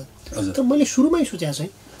हुँदैन तर मैले सुरुमै सोचेको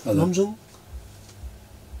चाहिँ लमजुङ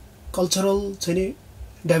कल्चरल चाहिँ नि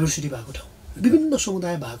डाइभर्सिटी भएको ठाउँ विभिन्न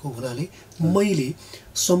समुदाय भएको हुनाले मैले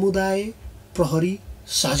समुदाय प्रहरी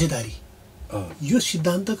साझेदारी यो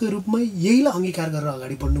सिद्धान्तको रूपमा यहीलाई अङ्गीकार गरेर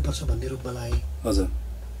अगाडि बढ्नुपर्छ भन्ने रूपमा लाएँ हजुर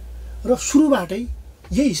र सुरुबाटै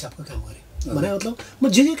यही हिसाबको काम गरेँ भने मतलब म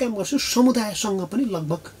जे काम गर्छु समुदायसँग पनि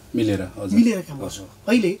लगभग मिलेर काम गर्छु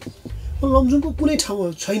अहिले म लमजुङको कुनै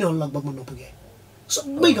ठाउँ छैन लगभग म नपुगेँ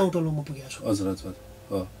सबै गाउँ टोलमा म पुगेको छु हजुर हजुर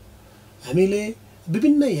हामीले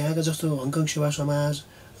विभिन्न यहाँका जस्तो हङकङ सेवा समाज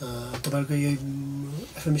तपाईँहरूको यो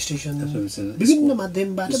एफएम स्टेसन विभिन्न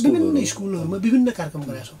माध्यमबाट विभिन्न स्कुलहरूमा विभिन्न कार्यक्रम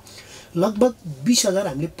गरेका छौँ लगभग 20,000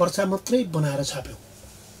 हामीले पर्चा मात्रै बनाएर छाप्यौँ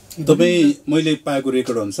तपाईँ मैले पाएको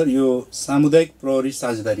रेकर्ड अनुसार यो सामुदायिक प्रहरी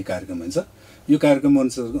साझेदारी कार्यक्रम हुन्छ यो कार्यक्रम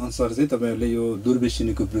अनुसार चाहिँ तपाईँहरूले यो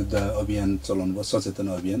दुर्व्यसनीको विरुद्ध अभियान चलाउनु भयो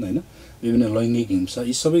सचेतना अभियान होइन विभिन्न लैङ्गिक हिंसा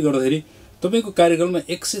यी सबै गर्दाखेरि तपाईँको कार्यक्रममा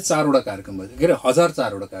 104 वटा कार्यक्रम भएछ के अरे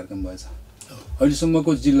 1004 वटा कार्यक्रम भएछ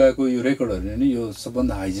अहिलेसम्मको जिल्लाको यो रेकर्डहरू नै यो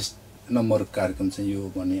सबभन्दा हाइएस्ट नम्बर कार्यक्रम चाहिँ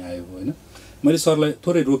यो भन्ने आयो होइन मैले सरलाई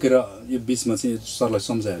थोरै रोकेर यो बिचमा चाहिँ सरलाई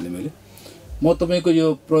सम्झाइहालेँ मैले म तपाईँको यो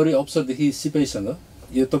प्रहरी अफसरदेखि सिपाहीसँग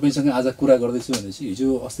यो तपाईँसँग आज कुरा गर्दैछु भनेपछि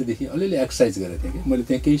हिजो अस्तिदेखि अलिअलि एक्सर्साइज गरेको थिएँ कि मैले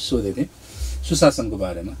त्यहाँ केही सोधेको थिएँ सुशासनको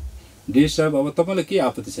बारेमा डिएस साहब अब तपाईँलाई केही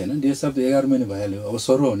आपत्ति छैन डिएस साहब त 11 महिना भइहाल्यो अब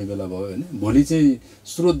सरुवा हुने बेला भयो होइन भोलि चाहिँ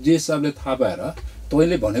स्रोत डिएस साहबले थाहा पाएर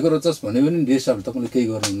तैँले भनेको रचस भन्यो भने डिएस साहबले तपाईँले केही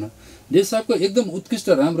गर्नुहुन्न डिएस साहबको एकदम उत्कृष्ट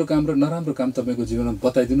राम्रो काम र नराम्रो काम तपाईँको जीवनमा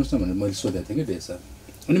बताइदिनुहोस् न भनेर मैले सोधेको थिएँ कि डिएस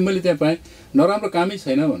साहब अनि मैले त्यहाँ पाएँ नराम्रो कामै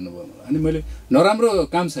छैन भन्नुभयो अनि मैले नराम्रो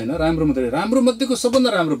काम छैन राम्रो मात्रै राम्रो मध्येको सबभन्दा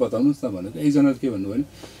राम्रो बताउनुहोस् न भनेको एकजनाले के भन्नुभयो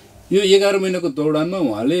भने यो 11 महिनाको दौडानमा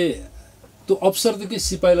उहाँले त्यो अफसरदेखि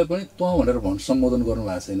सिपाहीलाई पनि तँ भनेर सम्बोधन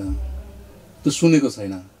गर्नुभएको छैन त्यो सुनेको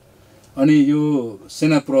छैन अनि यो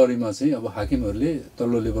सेना प्रहरीमा चाहिँ अब हाकिमहरूले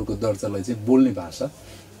तल्लो लेभलको दर्जालाई चाहिँ बोल्ने भाषा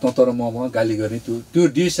तर म गाली गर्ने त्यो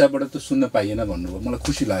डिएसआईबाट त सुन्न पाइएन भन्नुभयो मलाई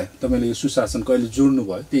खुसी लाग्यो तपाईँले यो सुशासन कहिले जोड्नु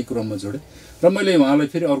भयो त्यही क्रममा जोडेँ र मैले उहाँलाई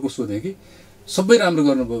फेरि अर्को सोधेँ कि सबै राम्रो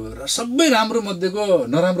गर्नुभयो र सबै राम्रो मध्येको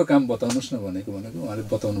नराम्रो काम बताउनुहोस् न भनेको उहाँले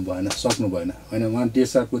बताउनु भएन सक्नु भएन होइन उहाँ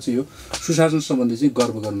डिएसआईको चाहिँ यो सुशासन सम्बन्धी चाहिँ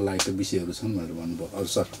गर्व गर्न लागेका विषयहरू छन् भनेर भन्नुभयो अरू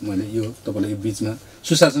सर मैले यो तपाईँलाई यो बिचमा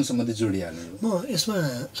सुशासन सम्बन्धी जोडिहालेँ म यसमा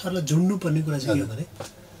सरलाई जोड्नुपर्ने कुरा चाहिँ के भने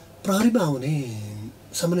प्रहरीमा आउने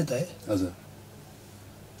सामान्यतया हजुर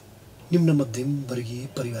निम्न मध्यम वर्गीय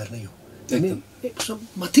परिवार नै हो हामी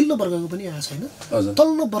माथिल्लो वर्गको पनि आएको छैन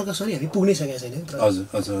तल्लो वर्गसरी हामी पुग्नै सकेका छैन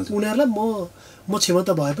उनीहरूलाई म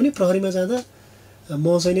क्षमता भए पनि प्रहरीमा जाँदा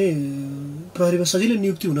म चाहिँ नै प्रहरीमा सजिलै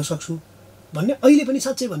नियुक्ति हुन सक्छु भन्ने अहिले पनि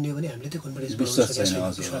साँच्चै भन्ने हो भने हामीले त्यो कन्फिडेन्स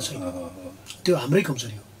विश्वास छैन त्यो हाम्रै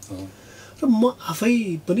कमजोरी हो र म आफै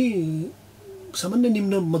पनि सामान्य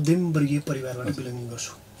निम्न मध्यम वर्गीय परिवारबाट बिलोङ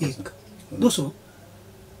गर्छु। एक दोस्रो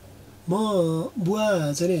म बुवा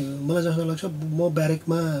चाहिँ मलाई जस्तो लाग्छ म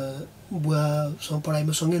ब्यारेकमा बुवासँग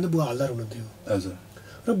पढाइमा सँगै बुवा हल्दार हुनुहुन्थ्यो हजुर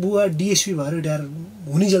र बुवा डिएसपी भएर रिटायर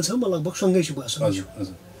हुनेजेलसम्म म लगभग सँगै छु बुवासँग। हजुर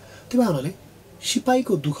हजुर त्यही भएर हुनाले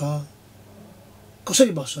सिपाहीको दुःख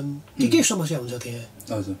कसरी बस्छन् के समस्या हुन्छ त्यहाँ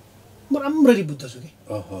हजुर म राम्ररी बुझ्दछु कि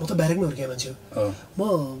म म त ब्यारेकमै हुर्केको मान्छे हो। म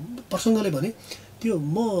प्रसङ्गले भने त्यो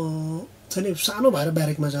म चाहिँ सानो भएर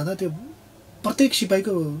ब्यारेकमा जाँदा त्यो प्रत्येक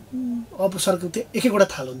सिपाहीको अवसरको त्यो एक एकवटा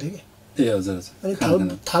थाल हुन्थ्यो कि ए हजुर अनि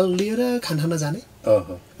थाल लिएर खाना जाने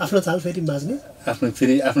आफ्नो थाल फेरि माझ्ने आफ्नो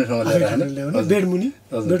फेरि आफ्नो ठाउँमा ल्याउने बेड मुनि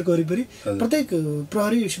बेडको वरिपरि प्रत्येक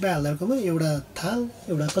प्रहरी सिपाही हल्दारकोमा एउटा थाल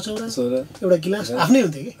एउटा कचौरा एउटा गिलास आफ्नै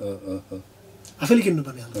हुन्थ्यो कि आफैले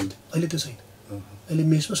किन्नुपर्ने हाल्थ्यो। अहिले त्यो छैन, अहिले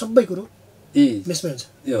मेसमा सबै कुरो मेसमै हुन्छ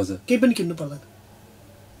ए हजुर केही पनि किन्नु पर्दैन।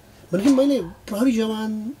 भनेपछि मैले प्रहरी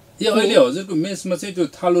जवान ए अहिले हजुरको मेसमा चाहिँ त्यो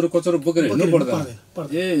थालहरू कचौरा बोकेर हिँड्नु पर्दैन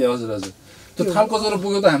ए हजुर हजुर त्यो थाल कचौरा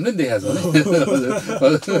बोकेको त हामीले देखाएको छ नि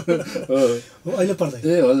अहिले पर्दैन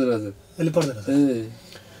ए हजुर हजुर अहिले पर्दैन ए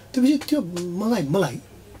त्यसपछि त्यो मलाई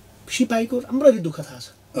सिपाहीको राम्ररी दुःख थाहा छ।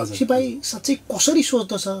 सिपाही साँच्चै कसरी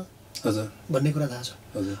सोच्दछ हजुर भन्ने कुरा थाहा छ।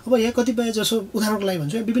 अब यहाँ कतिपय जसो उदाहरणको लागि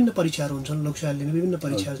भन्छु विभिन्न परीक्षाहरू हुन्छन् लोकसेवा लिने विभिन्न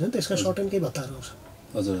परीक्षाहरू छन् त्यसका सर्ट एन्ड केही भत्ताहरू आउँछ।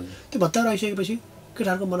 हजुर त्यो भत्ताहरू आइसकेपछि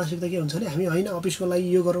केटाहरूको मानसिकता के हुन्छ भने हामी होइन अफिसको लागि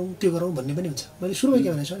यो गरौँ त्यो गरौँ भन्ने पनि हुन्छ। मैले सुरुमा के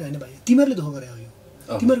भनेको छु भने होइन भाइ तिमीहरूले दुःख गरे हो यो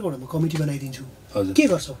तिमीहरूको एउटा म कमिटी बनाइदिन्छु के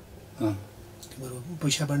गर्छौ तिमीहरू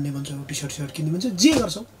पैसा बाँड्ने भन्छौ टी सर्ट किन्ने भन्छौ जे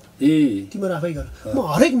गर्छौ तिमीहरू आफै गर म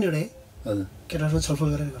हरेक निर्णय केटाहरूसँग छलफल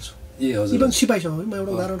गरेर गर्छु। इभन सिपाहीसँग म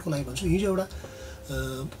एउटा उदाहरणको लागि भन्छु हिजो एउटा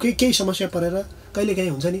केही समस्या परेर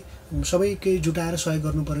कहिलेकाहीँ हुन्छ नि सबै केही जुटाएर सहयोग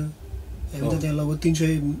गर्नु पऱ्यो हामी त त्यहाँ लगभग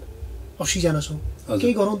 380 जना छौँ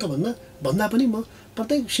केही गरौँ त भन्दा पनि म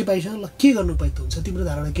प्रत्येक सिपाहीसँग ल के गर्नु पर्छ हुन्छ तिम्रो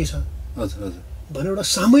धारणा के छ भने एउटा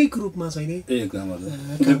सामूहिक रूपमा चाहिँ नि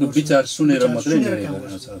विचार सुनेर मात्रै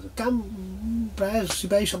काम प्रायः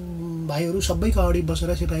सिपाही भाइहरू सबैको अगाडि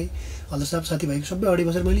बसेर सिपाही हल्दार साहब साथीभाइको सबै अगाडि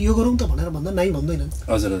बसेर मैले यो गरौँ त भनेर भन्दा नाइ भन्दैनन्।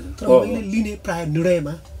 तर मैले लिने प्रायः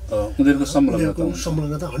निर्णयमा उनीहरूको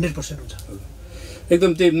संलग्नता 100% हुन्छ।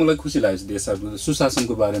 एकदम त्यही मलाई खुसी लाग्यो देश साहबको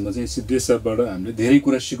सुशासनको बारेमा चाहिँ देश साहबबाट हामीले धेरै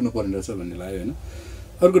कुरा सिक्नु पर्ने रहेछ भन्ने लाग्यो होइन।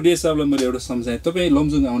 अर्को देश साहबलाई मैले एउटा सम्झाएँ तपाईँ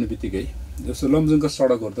लमजुङ आउने बित्तिकै जस्तो लमजुङका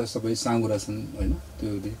सडकहरू त सबै साँगुरा छन् होइन त्यो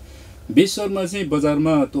बेसरमा चाहिँ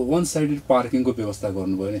बजारमा त्यो वान साइडेड पार्किङको व्यवस्था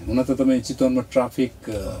गर्नुभयो नि। हुन त तपाईँ चितवनमा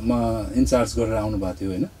ट्राफिकमा इन्चार्ज गरेर आउनुभएको थियो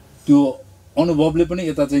होइन त्यो अनुभवले पनि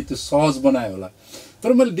यता चाहिँ त्यो सहज बनायो होला।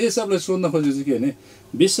 तर मैले देश साहबलाई सोध्न खोजेको छु कि होइन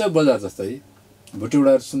विश्व बजार जस्तै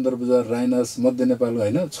भुटेउडा सुन्दर बजार राइनस मध्य नेपाल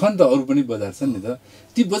होइन छन् त अरू पनि बजार छन् नि त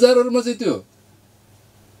ती बजारहरूमा चाहिँ त्यो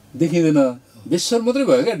देखिँदैन। बेसर मात्रै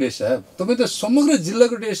भयो क्या डेस साहब तपाईँ त समग्र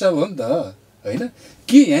जिल्लाको डेस साहब हो नि त होइन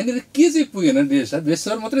के यहाँनिर के चाहिँ पुगेन डेस साहब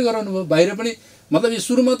बेसर मात्रै गराउनु भयो बाहिर पनि मतलब यो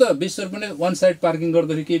सुरुमा त बेसर पनि वान साइड पार्किङ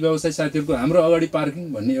गर्दाखेरि केही व्यवसाय साथीहरूको हाम्रो अगाडि पार्किङ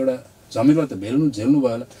भन्ने एउटा झमेला त झेल्नु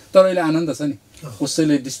भयो होला। तर अहिले आनन्द छ नि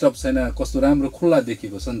कसैले डिस्टर्ब छैन कस्तो राम्रो खुल्ला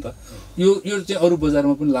देखिएको छ नि त यो चाहिँ अरू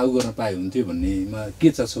बजारमा पनि लागू गर्न पाए हुन्थ्यो भन्नेमा के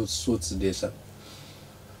छ सोच डेस साहब?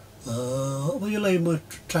 अब यसलाई म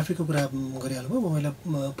ट्राफिकको कुरा गरिहाल्नु म पहिला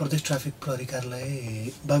प्रदेश ट्राफिक प्रहरी कार्यालय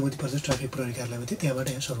बागमती प्रदेश ट्राफिक प्रहरी कार्यालयमा थिएँ त्यहाँबाट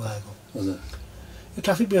यहाँ सुरु भएको। हजुर यो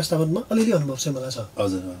ट्राफिक व्यवस्थापनमा अलिअलि अनुभव चाहिँ मलाई छ।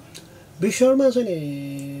 हजुर बेसरमा चाहिँ नि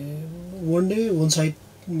वान डे वान साइड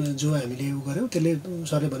जो हामीले उ गऱ्यौँ त्यसले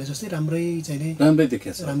सरले भने जस्तै राम्रै चाहिँ नि राम्रै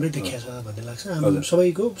देखिएछ भन्ने लाग्छ। हाम्रो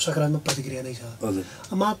सबैको सकारात्मक प्रतिक्रिया नै छ।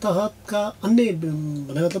 मातहतका अन्य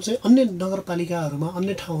भन्ने मतलब चाहिँ अन्य नगरपालिकाहरूमा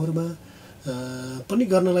अन्य ठाउँहरूमा पनि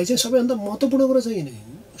गर्नलाई चाहिँ सबैभन्दा महत्त्वपूर्ण कुरो चाहिँ नि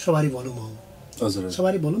सवारी भोल्युम हो।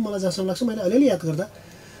 सवारी भोल्युम मलाई जहाँसम्म लाग्छ मैले अलिअलि याद गर्दा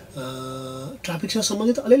ट्राफिकसँग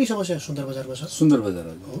सम्बन्धित अलिअलि समस्या सुन्दर बजारमा छ। सुन्दर बजार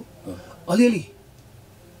हो अलिअलि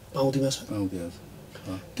पाउँदीमा छ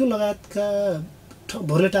त्यो लगायतका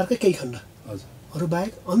भोरलेटारकै केही खण्डहरू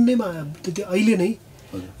बाहेक अन्यमा त्यति अहिले नै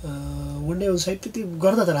वान डे वान साइड त्यति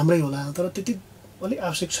गर्दा त राम्रै होला तर त्यति अलिक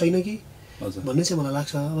आवश्यक छैन कि भन्ने चाहिँ मलाई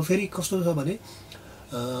लाग्छ। अब फेरि कस्तो छ भने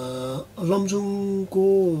लमजुङको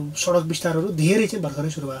सडक विस्तारहरू धेरै चाहिँ भर्खरै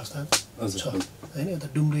सुरु भएको अवस्था छ होइन। यता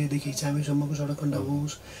डुम्रेदेखि चामेसम्मको सडक खण्ड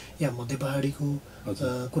होस् या मध्य पहाडीको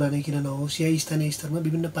कुरा नै किन नहोस् या स्थानीय स्तरमा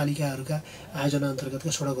विभिन्न पालिकाहरूका आयोजना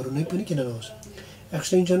अन्तर्गतका सडकहरू नै पनि किन नहोस्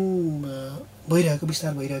एक्सटेन्सन भइरहेको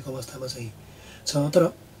विस्तार भइरहेको अवस्थामा चाहिँ छ। तर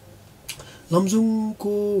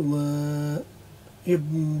लमजुङको यो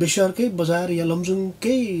बेसरकै बजार या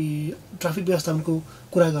लमजुङकै ट्राफिक व्यवस्थापनको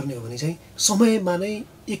कुरा गर्ने हो भने चाहिँ समयमा नै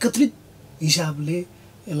एकत्रित हिसाबले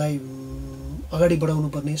यसलाई अगाडि बढाउनु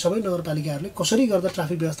पर्ने सबै नगरपालिकाहरूले कसरी गर्दा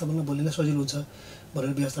ट्राफिक व्यवस्थापनमा बोल्नलाई सजिलो हुन्छ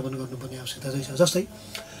भनेर व्यवस्थापन गर्नुपर्ने आवश्यकता चाहिँ छ। जस्तै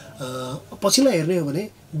पछिल्ला हेर्ने हो भने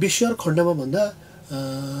बेस्यर खण्डमा भन्दा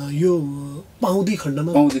यो पाउँदी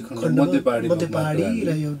खण्डमा मध्य पहाडी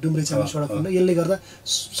र यो डुम्रेचामी सडक खण्ड यसले गर्दा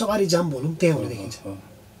सवारी जाम भोल्युम त्यहाँ हुने देखिन्छ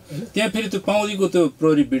त्यहाँ फेरि त्यो पाउँदीको त्यो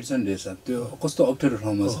प्रहरी बिट्छ नि रहेछ त्यो कस्तो अप्ठ्यारो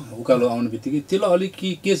ठाउँमा छ उकालो आउने बित्तिकै त्यसलाई अलिक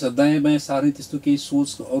के छ दायाँ बायाँ सार्ने त्यस्तो केही सोच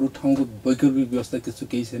अरू ठाउँको वैकल्पिक व्यवस्था त्यस्तो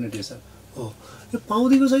केही छैन रहेछ हो यो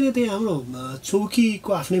पाउँदीको चाहिँ त्यहाँ हाम्रो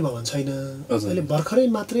चौकीको आफ्नै भवन छैन अहिले भर्खरै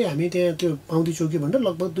मात्रै हामी त्यहाँ त्यो पाउँदी चौकी भनेर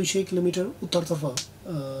लगभग 200 किलोमिटर उत्तरतर्फ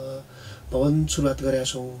भवन सुरुवात गरेका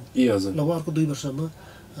छौँ लगभग अर्को 2 वर्षमा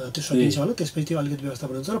त्यो सकिन्छ होला त्यसपछि त्यो अलिकति व्यवस्था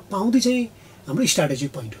बनाउँछ र पाउँदी चाहिँ हाम्रो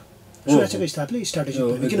स्ट्राटेजिक पोइन्ट हो सुरक्षाको हिसाबले स्ट्राटेजिक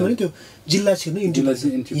पोइन्ट किनभने त्यो जिल्ला छिर्ने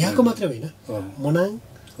इन्टिग्रेसन यहाँको मात्रै होइन मनाङ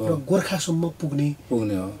र गोर्खासम्म पुग्ने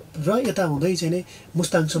र यता हुँदै चाहिँ नै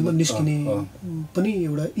मुस्ताङसम्म निस्किने पनि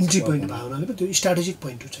एउटा इन्ट्री पोइन्ट भएको हुनाले त्यो स्ट्राटेजिक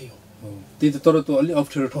पोइन्ट चाहिँ हो त्यही त तर त्यो अलि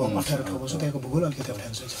अप्ठ्यारो ठाउँमा छ त्यहाँको भूगोल अलिकति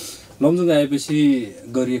अप्ठ्यारो छ लमजुङ आएपछि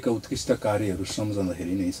गरिएका उत्कृष्ट कार्यहरू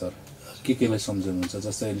सम्झँदाखेरि नै सर केलाई सम्झनुहुन्छ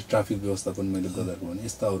जस्तै अहिले ट्राफिक व्यवस्थापन मैले गराएको भने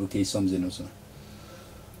यस्ताहरू केही सम्झिनुहुन्छ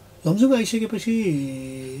लमजुङ आइसकेपछि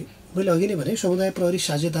मैले अघि नै भने समुदाय प्रहरी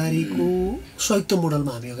साझेदारीको संयुक्त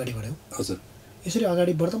मोडलमा हामी अगाडि बढ्यौँ हजुर यसरी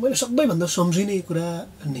अगाडि बढ्दा मैले सबैभन्दा सम्झिने कुरा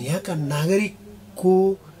यहाँका नागरिकको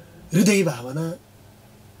हृदय भावना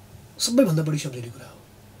सबैभन्दा बढी सम्झिने कुरा हो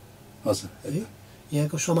हजुर है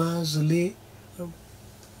यहाँको समाजले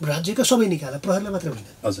राज्यका सबै निकायलाई प्रहरीलाई मात्रै होइन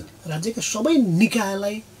हजुर राज्यका सबै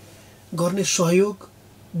निकायलाई गर्ने सहयोग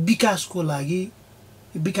विकासको लागि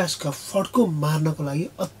विकासका फड्को मार्नको लागि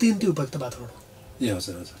अत्यन्तै उपयुक्त वातावरण हो ए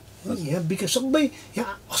हजुर हजुर यहाँ विकास सबै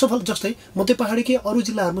यहाँ असफल जस्तै मध्य पहाडकै अरू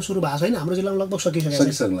जिल्लाहरूमा सुरु भएको छैन हाम्रो जिल्लामा लगभग सकिसकेको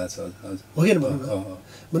छ हो कि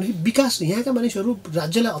भनेपछि विकास यहाँका मानिसहरू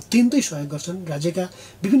राज्यलाई अत्यन्तै सहयोग गर्छन् राज्यका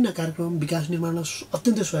विभिन्न कार्यक्रम विकास निर्माणमा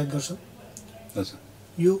अत्यन्तै सहयोग गर्छन्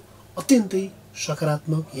यो अत्यन्तै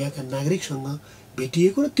सकारात्मक यहाँका नागरिकसँग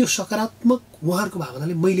भेटिएको र त्यो सकारात्मक उहाँहरूको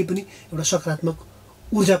भावनाले मैले पनि एउटा सकारात्मक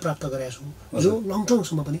ऊर्जा प्राप्त गरेको छु जो लङ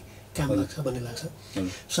टर्मसम्म पनि काम लाग्छ भन्ने लाग्छ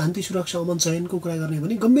शान्ति सुरक्षा अमन चयनको कुरा गर्ने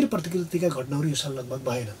भने गम्भीर प्रतिकृतिका घटनाहरू यो साल लगभग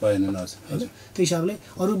भएन होइन त्यही हिसाबले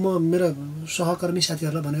अरू म मेरा सहकर्मी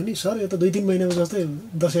साथीहरूलाई भन्यो भने सर यो त 2-3 महिनामा जस्तै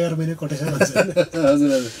 10-11 महिना कटेछ भन्छ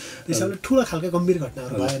त्यही हिसाबले ठुला खालका गम्भीर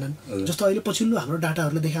घटनाहरू भएनन् जस्तो अहिले पछिल्लो हाम्रो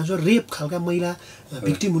डाटाहरूले देखाएको छ रेप खालका महिला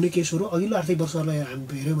भिक्टिम हुने केसहरू अघिल्लो आर्थिक वर्षहरूलाई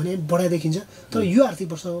हामी हेऱ्यौँ भने बढाइ देखिन्छ तर यो आर्थिक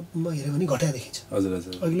वर्षमा हेऱ्यौँ भने घटाइ देखिन्छ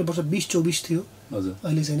अघिल्लो वर्ष 20-24 थियो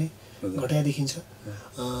अहिले चाहिँ घटाइ देखिन्छ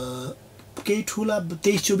केही ठुला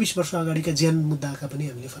 23-24 वर्ष अगाडिका ज्यान मुद्दाका पनि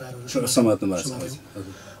हामीले फरारहरू समात्नु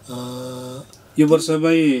यो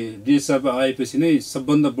वर्षमै डिएसएफ आएपछि नै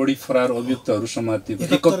सबभन्दा बढी फरार अभियुक्तहरू समातिएको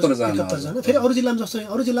 71 जना फेरि अरू जिल्लामा जस्तै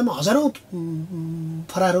अरू जिल्लामा हजारौं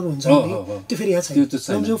फरारहरू हुन्छ नि त्यो फेरि यहाँ छैन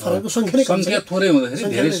लमजुङ फरारको संख्या थोरै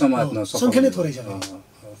हुँदाखेरि धेरै समात्न संख्या नै थोरै छ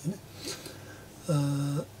हैन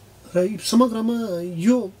र समग्रमा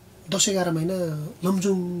यो 10-11 महिना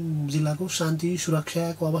लमजुङ जिल्लाको शान्ति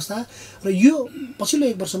सुरक्षाको अवस्था र यो पछिल्लो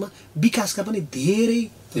 1 वर्षमा विकासका पनि धेरै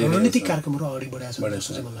रणनीतिक कार्यक्रमहरू अगाडि बढाएको छ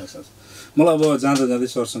जस्तो मलाई लाग्छ मलाई अब जाँदै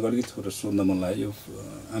सरसँग अलिकति थोरै सोध्न मन लाग्यो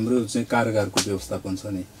हाम्रो चाहिँ कारागारको व्यवस्थापन छ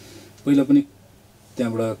नि पहिला पनि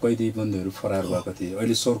त्यहाँबाट कैदी बन्दीहरू फरार भएका थिए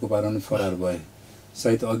अहिले सरको पारामा फरार भए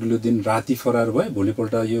सायद अघिल्लो दिन राति फरार भए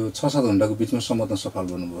भोलिपल्ट यो 6-7 घण्टाको बिचमा समात्न सफल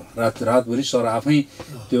बन्नुभयो रातभरि सर आफै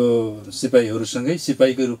त्यो सिपाहीहरूसँगै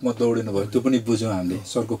सिपाहीकै रूपमा दौडिनु भयो त्यो पनि बुझ्यौँ हामीले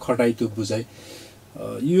सरको खटाइ त्यो बुझाइ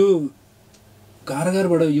यो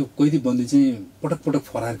कारागारबाट यो कैदी बन्दी चाहिँ पटक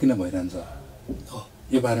फरार किन भइरहन्छ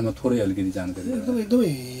यो बारेमा थोरै अलिकति जानकारी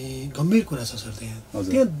एकदमै गम्भीर कुरा छ सर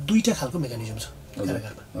त्यहाँ दुईटा खालको मेकानिजम छ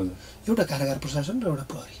कारागारमा एउटा कारागार प्रशासन र एउटा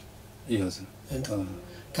प्रहरी ए हजुर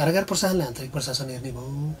कारागार प्रशासनले आन्तरिक प्रशासन हेर्ने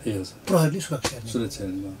भयो प्रहरीले सुरक्षा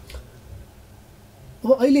हेर्ने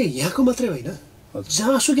अब अहिले यहाँको मात्रै होइन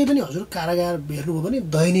जहाँसुकै पनि हजुर कारागार हेर्नुभयो भने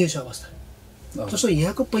दयनीय छ अवस्था जस्तो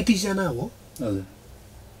यहाँको 35 जना हो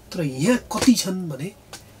तर यहाँ कति छन् भने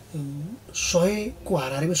 100 को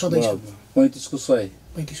हाराहारीमा सधैँ छ 35 को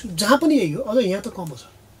 100 जहाँ पनि यही हो अझ यहाँ त कम छ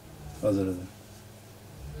हजुर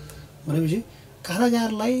भनेपछि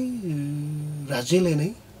कारागारलाई राज्यले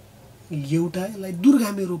नै एउटा यसलाई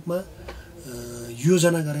दूरगामी रूपमा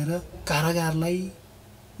योजना गरेर कारागारलाई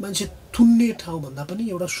मान्छे थुन्ने ठाउँ भन्दा पनि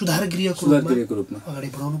एउटा सुधार गृहको रूपमा अगाडि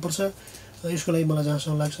बढाउनुपर्छ यसको लागि मलाई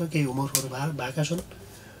जहाँसम्म लाग्छ केही होमवर्कहरू भएका छन्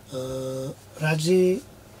राज्य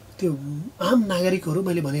त्यो आम नागरिकहरू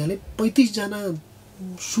मैले भनिहालेँ 35 जना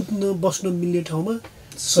सुत्न बस्न मिल्ने ठाउँमा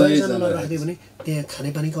 100 जनालाई राख्दियो भने त्यहाँ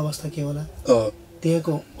खानेपानीको अवस्था के होला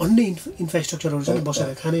त्यहाँको अन्य इन्फ्रास्ट्रक्चरहरू चाहिँ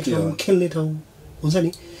बसेर खाने ठाउँ खेल्ने ठाउँ हुन्छ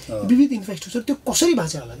नि विविध इन्फ्रास्ट्रक्चर त्यो कसरी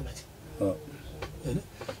बाँच्यो होला कि मान्छे हैन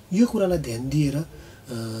यो कुरालाई ध्यान दिएर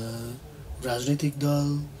राजनैतिक दल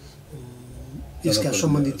यसका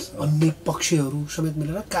सम्बन्धित अन्य पक्षहरू समेत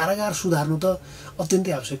मिलेर कारागार सुधार्नु त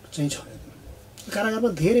अत्यन्तै आवश्यक चाहिँ छ। कारागारमा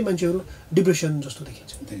धेरै मान्छेहरू डिप्रेसन जस्तो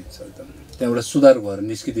देखिन्छ। त्यहाँबाट सुधार भएर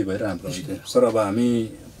निस्किँदै भएर हाम्रो हुन्छ। सर अब हामी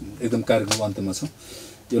एकदम कार्यक्रमको अन्त्यमा छौँ।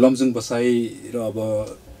 यो लमजुङ बसाइ र अब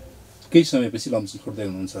केही समयपछि लमजुङ छोड्दै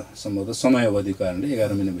हुनुहुन्छ सम्भवतः समय अवधिको कारणले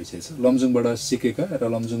 11 महिना भइसकेको छ। लमजुङबाट सिकेका र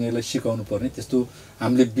लमजुङलाई सिकाउनु पर्ने त्यस्तो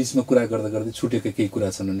हामीले बिचमा कुरा गर्दा गर्दै छुटेका केही कुरा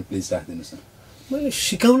छन् भने प्लिज राखिदिनुहोस् न। मैले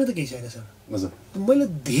सिकाउने त केही छैन सर। हजुर मैले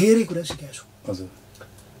धेरै कुरा सिकाएको छु। हजुर।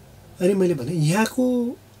 अनि मैले भने यहाँको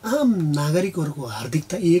आम नागरिकहरूको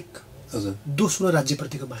हार्दिकता एक, हजुर, दोस्रो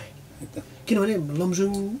राज्यप्रतिको माया। किनभने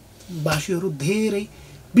लमजुङवासीहरू धेरै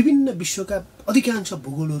विभिन्न विश्वका अधिकांश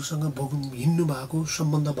भूगोलहरूसँग हिँड्नु भएको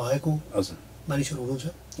सम्बन्ध भएको मानिसहरू हुनुहुन्छ।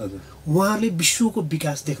 उहाँहरूले विश्वको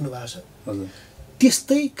विकास देख्नु भएको छ।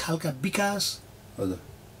 त्यस्तै खालका विकास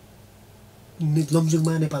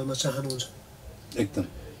लमजुङमा नेपालमा चाहनुहुन्छ। एकदम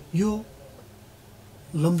यो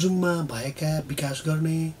लमजुङमा भएका विकास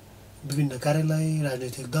गर्ने विभिन्न कार्यालय,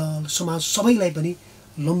 राजनैतिक दल, समाज सबैलाई पनि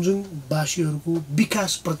लमजुङवासीहरूको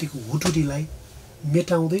विकासप्रतिको हुटुटीलाई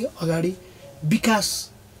मेटाउँदै अगाडि विकास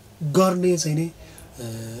गर्ने चाहिँ नै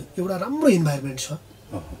एउटा राम्रो इन्भाइरोमेन्ट छ।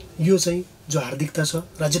 यो चाहिँ जो हार्दिकता छ,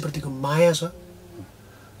 राज्यप्रतिको माया छ,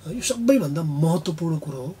 यो सबैभन्दा महत्त्वपूर्ण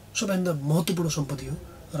कुरो हो, सबैभन्दा महत्त्वपूर्ण सम्पत्ति हो।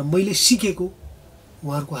 र मैले सिकेको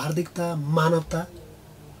उहाँहरूको हार्दिकता, मानवता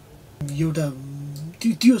एउटा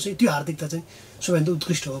त्यो हार्दिकता चाहिँ सबैभन्दा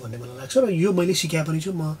उत्कृष्ट हो भन्ने मलाई लाग्छ। र यो मैले सिकाए पनि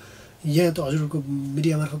छु। म यहाँ त हजुरहरूको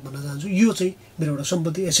मिडिया मार्फत भन्न चाहन्छु, यो चाहिँ मेरो एउटा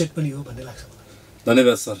सम्पत्ति, एसेट पनि हो भन्ने लाग्छ।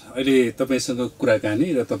 धन्यवाद सर। अहिले तपाईँसँग कुराकानी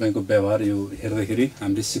र तपाईँको व्यवहार यो हेर्दाखेरि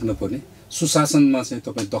हामीले सिक्नुपर्ने, सुशासनमा चाहिँ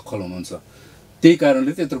तपाईँ दखल हुनुहुन्छ, त्यही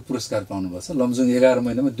कारणले त्यत्रो पुरस्कार पाउनुभएको छ। लमजुङ 11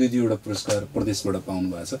 महिनामा 2-2वटा पुरस्कार प्रदेशबाट पाउनु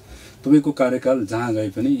भएको छ। तपाईँको कार्यकाल जहाँ गए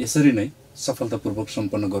पनि यसरी नै सफलतापूर्वक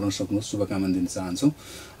सम्पन्न गर्न सक्नु शुभकामना दिन चाहन्छु।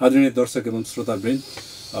 आदरणीय दर्शक एवं श्रोतावृन्द,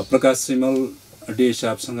 प्रकाश श्रीमल डे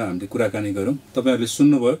साहबसँग हामीले कुराकानी गऱ्यौँ। तपाईँहरूले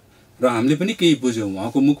सुन्नुभयो र हामीले पनि केही बुझ्यौँ।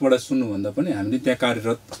 उहाँको मुखबाट सुन्नुभन्दा पनि हामीले त्यहाँ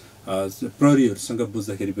कार्यरत प्रहरीहरूसँग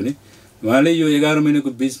बुझ्दाखेरि पनि उहाँले यो 11 महिनाको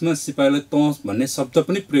बिचमा सिपाहीलाई तँ भन्ने शब्द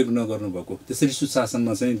पनि प्रयोग नगर्नुभएको, त्यसरी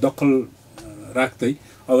सुशासनमा चाहिँ दखल राख्दै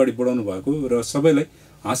अगाडि बढाउनु भएको र सबैलाई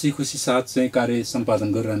हाँसी खुसी साथ चाहिँ कार्य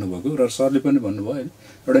सम्पादन गरिरहनु भएको। र सरले पनि भन्नुभयो होइन,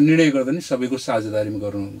 एउटा निर्णय गर्दा नि सबैको साझेदारीमा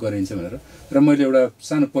गरिन्छ भनेर। र मैले एउटा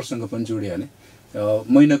सानो प्रसङ्ग पनि जोडिहालेँ।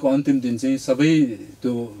 महिनाको अन्तिम दिन चाहिँ सबै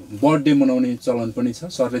त्यो बर्थडे मनाउने चलन पनि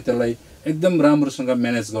छ। सरले त्यसलाई एकदम राम्रोसँग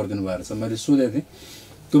म्यानेज गरिदिनु भएको छ। मैले सोधेको थिएँ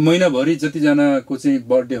त्यो महिनाभरि जतिजनाको चाहिँ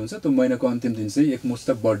बर्थडे हुन्छ त्यो महिनाको अन्तिम दिन चाहिँ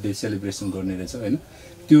एकमुष्ट बर्थडे सेलिब्रेसन गर्ने रहेछ होइन।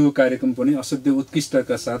 त्यो कार्यक्रम पनि असाध्यै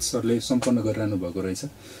उत्कृष्टका साथ सरले सम्पन्न गरिरहनु भएको रहेछ।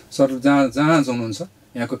 सर जहाँ जानुहुन्छ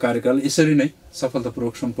यहाँको कार्यकाल यसरी नै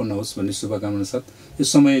सफलतापूर्वक सम्पन्न होस् भन्ने शुभकामना साथ यो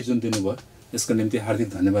समय जुन दिनुभयो यसको निम्ति हार्दिक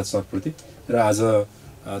धन्यवाद सरप्रति। र आज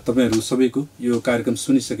तपाईँहरू सबैको यो कार्यक्रम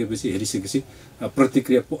सुनिसकेपछि, हेरिसकेपछि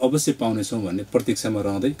प्रतिक्रिया अवश्य पाउनेछौँ भन्ने प्रतीक्षामा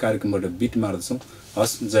रहँदै कार्यक्रमबाट बिट मार्दछौँ।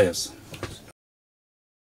 हस्, जय होस्।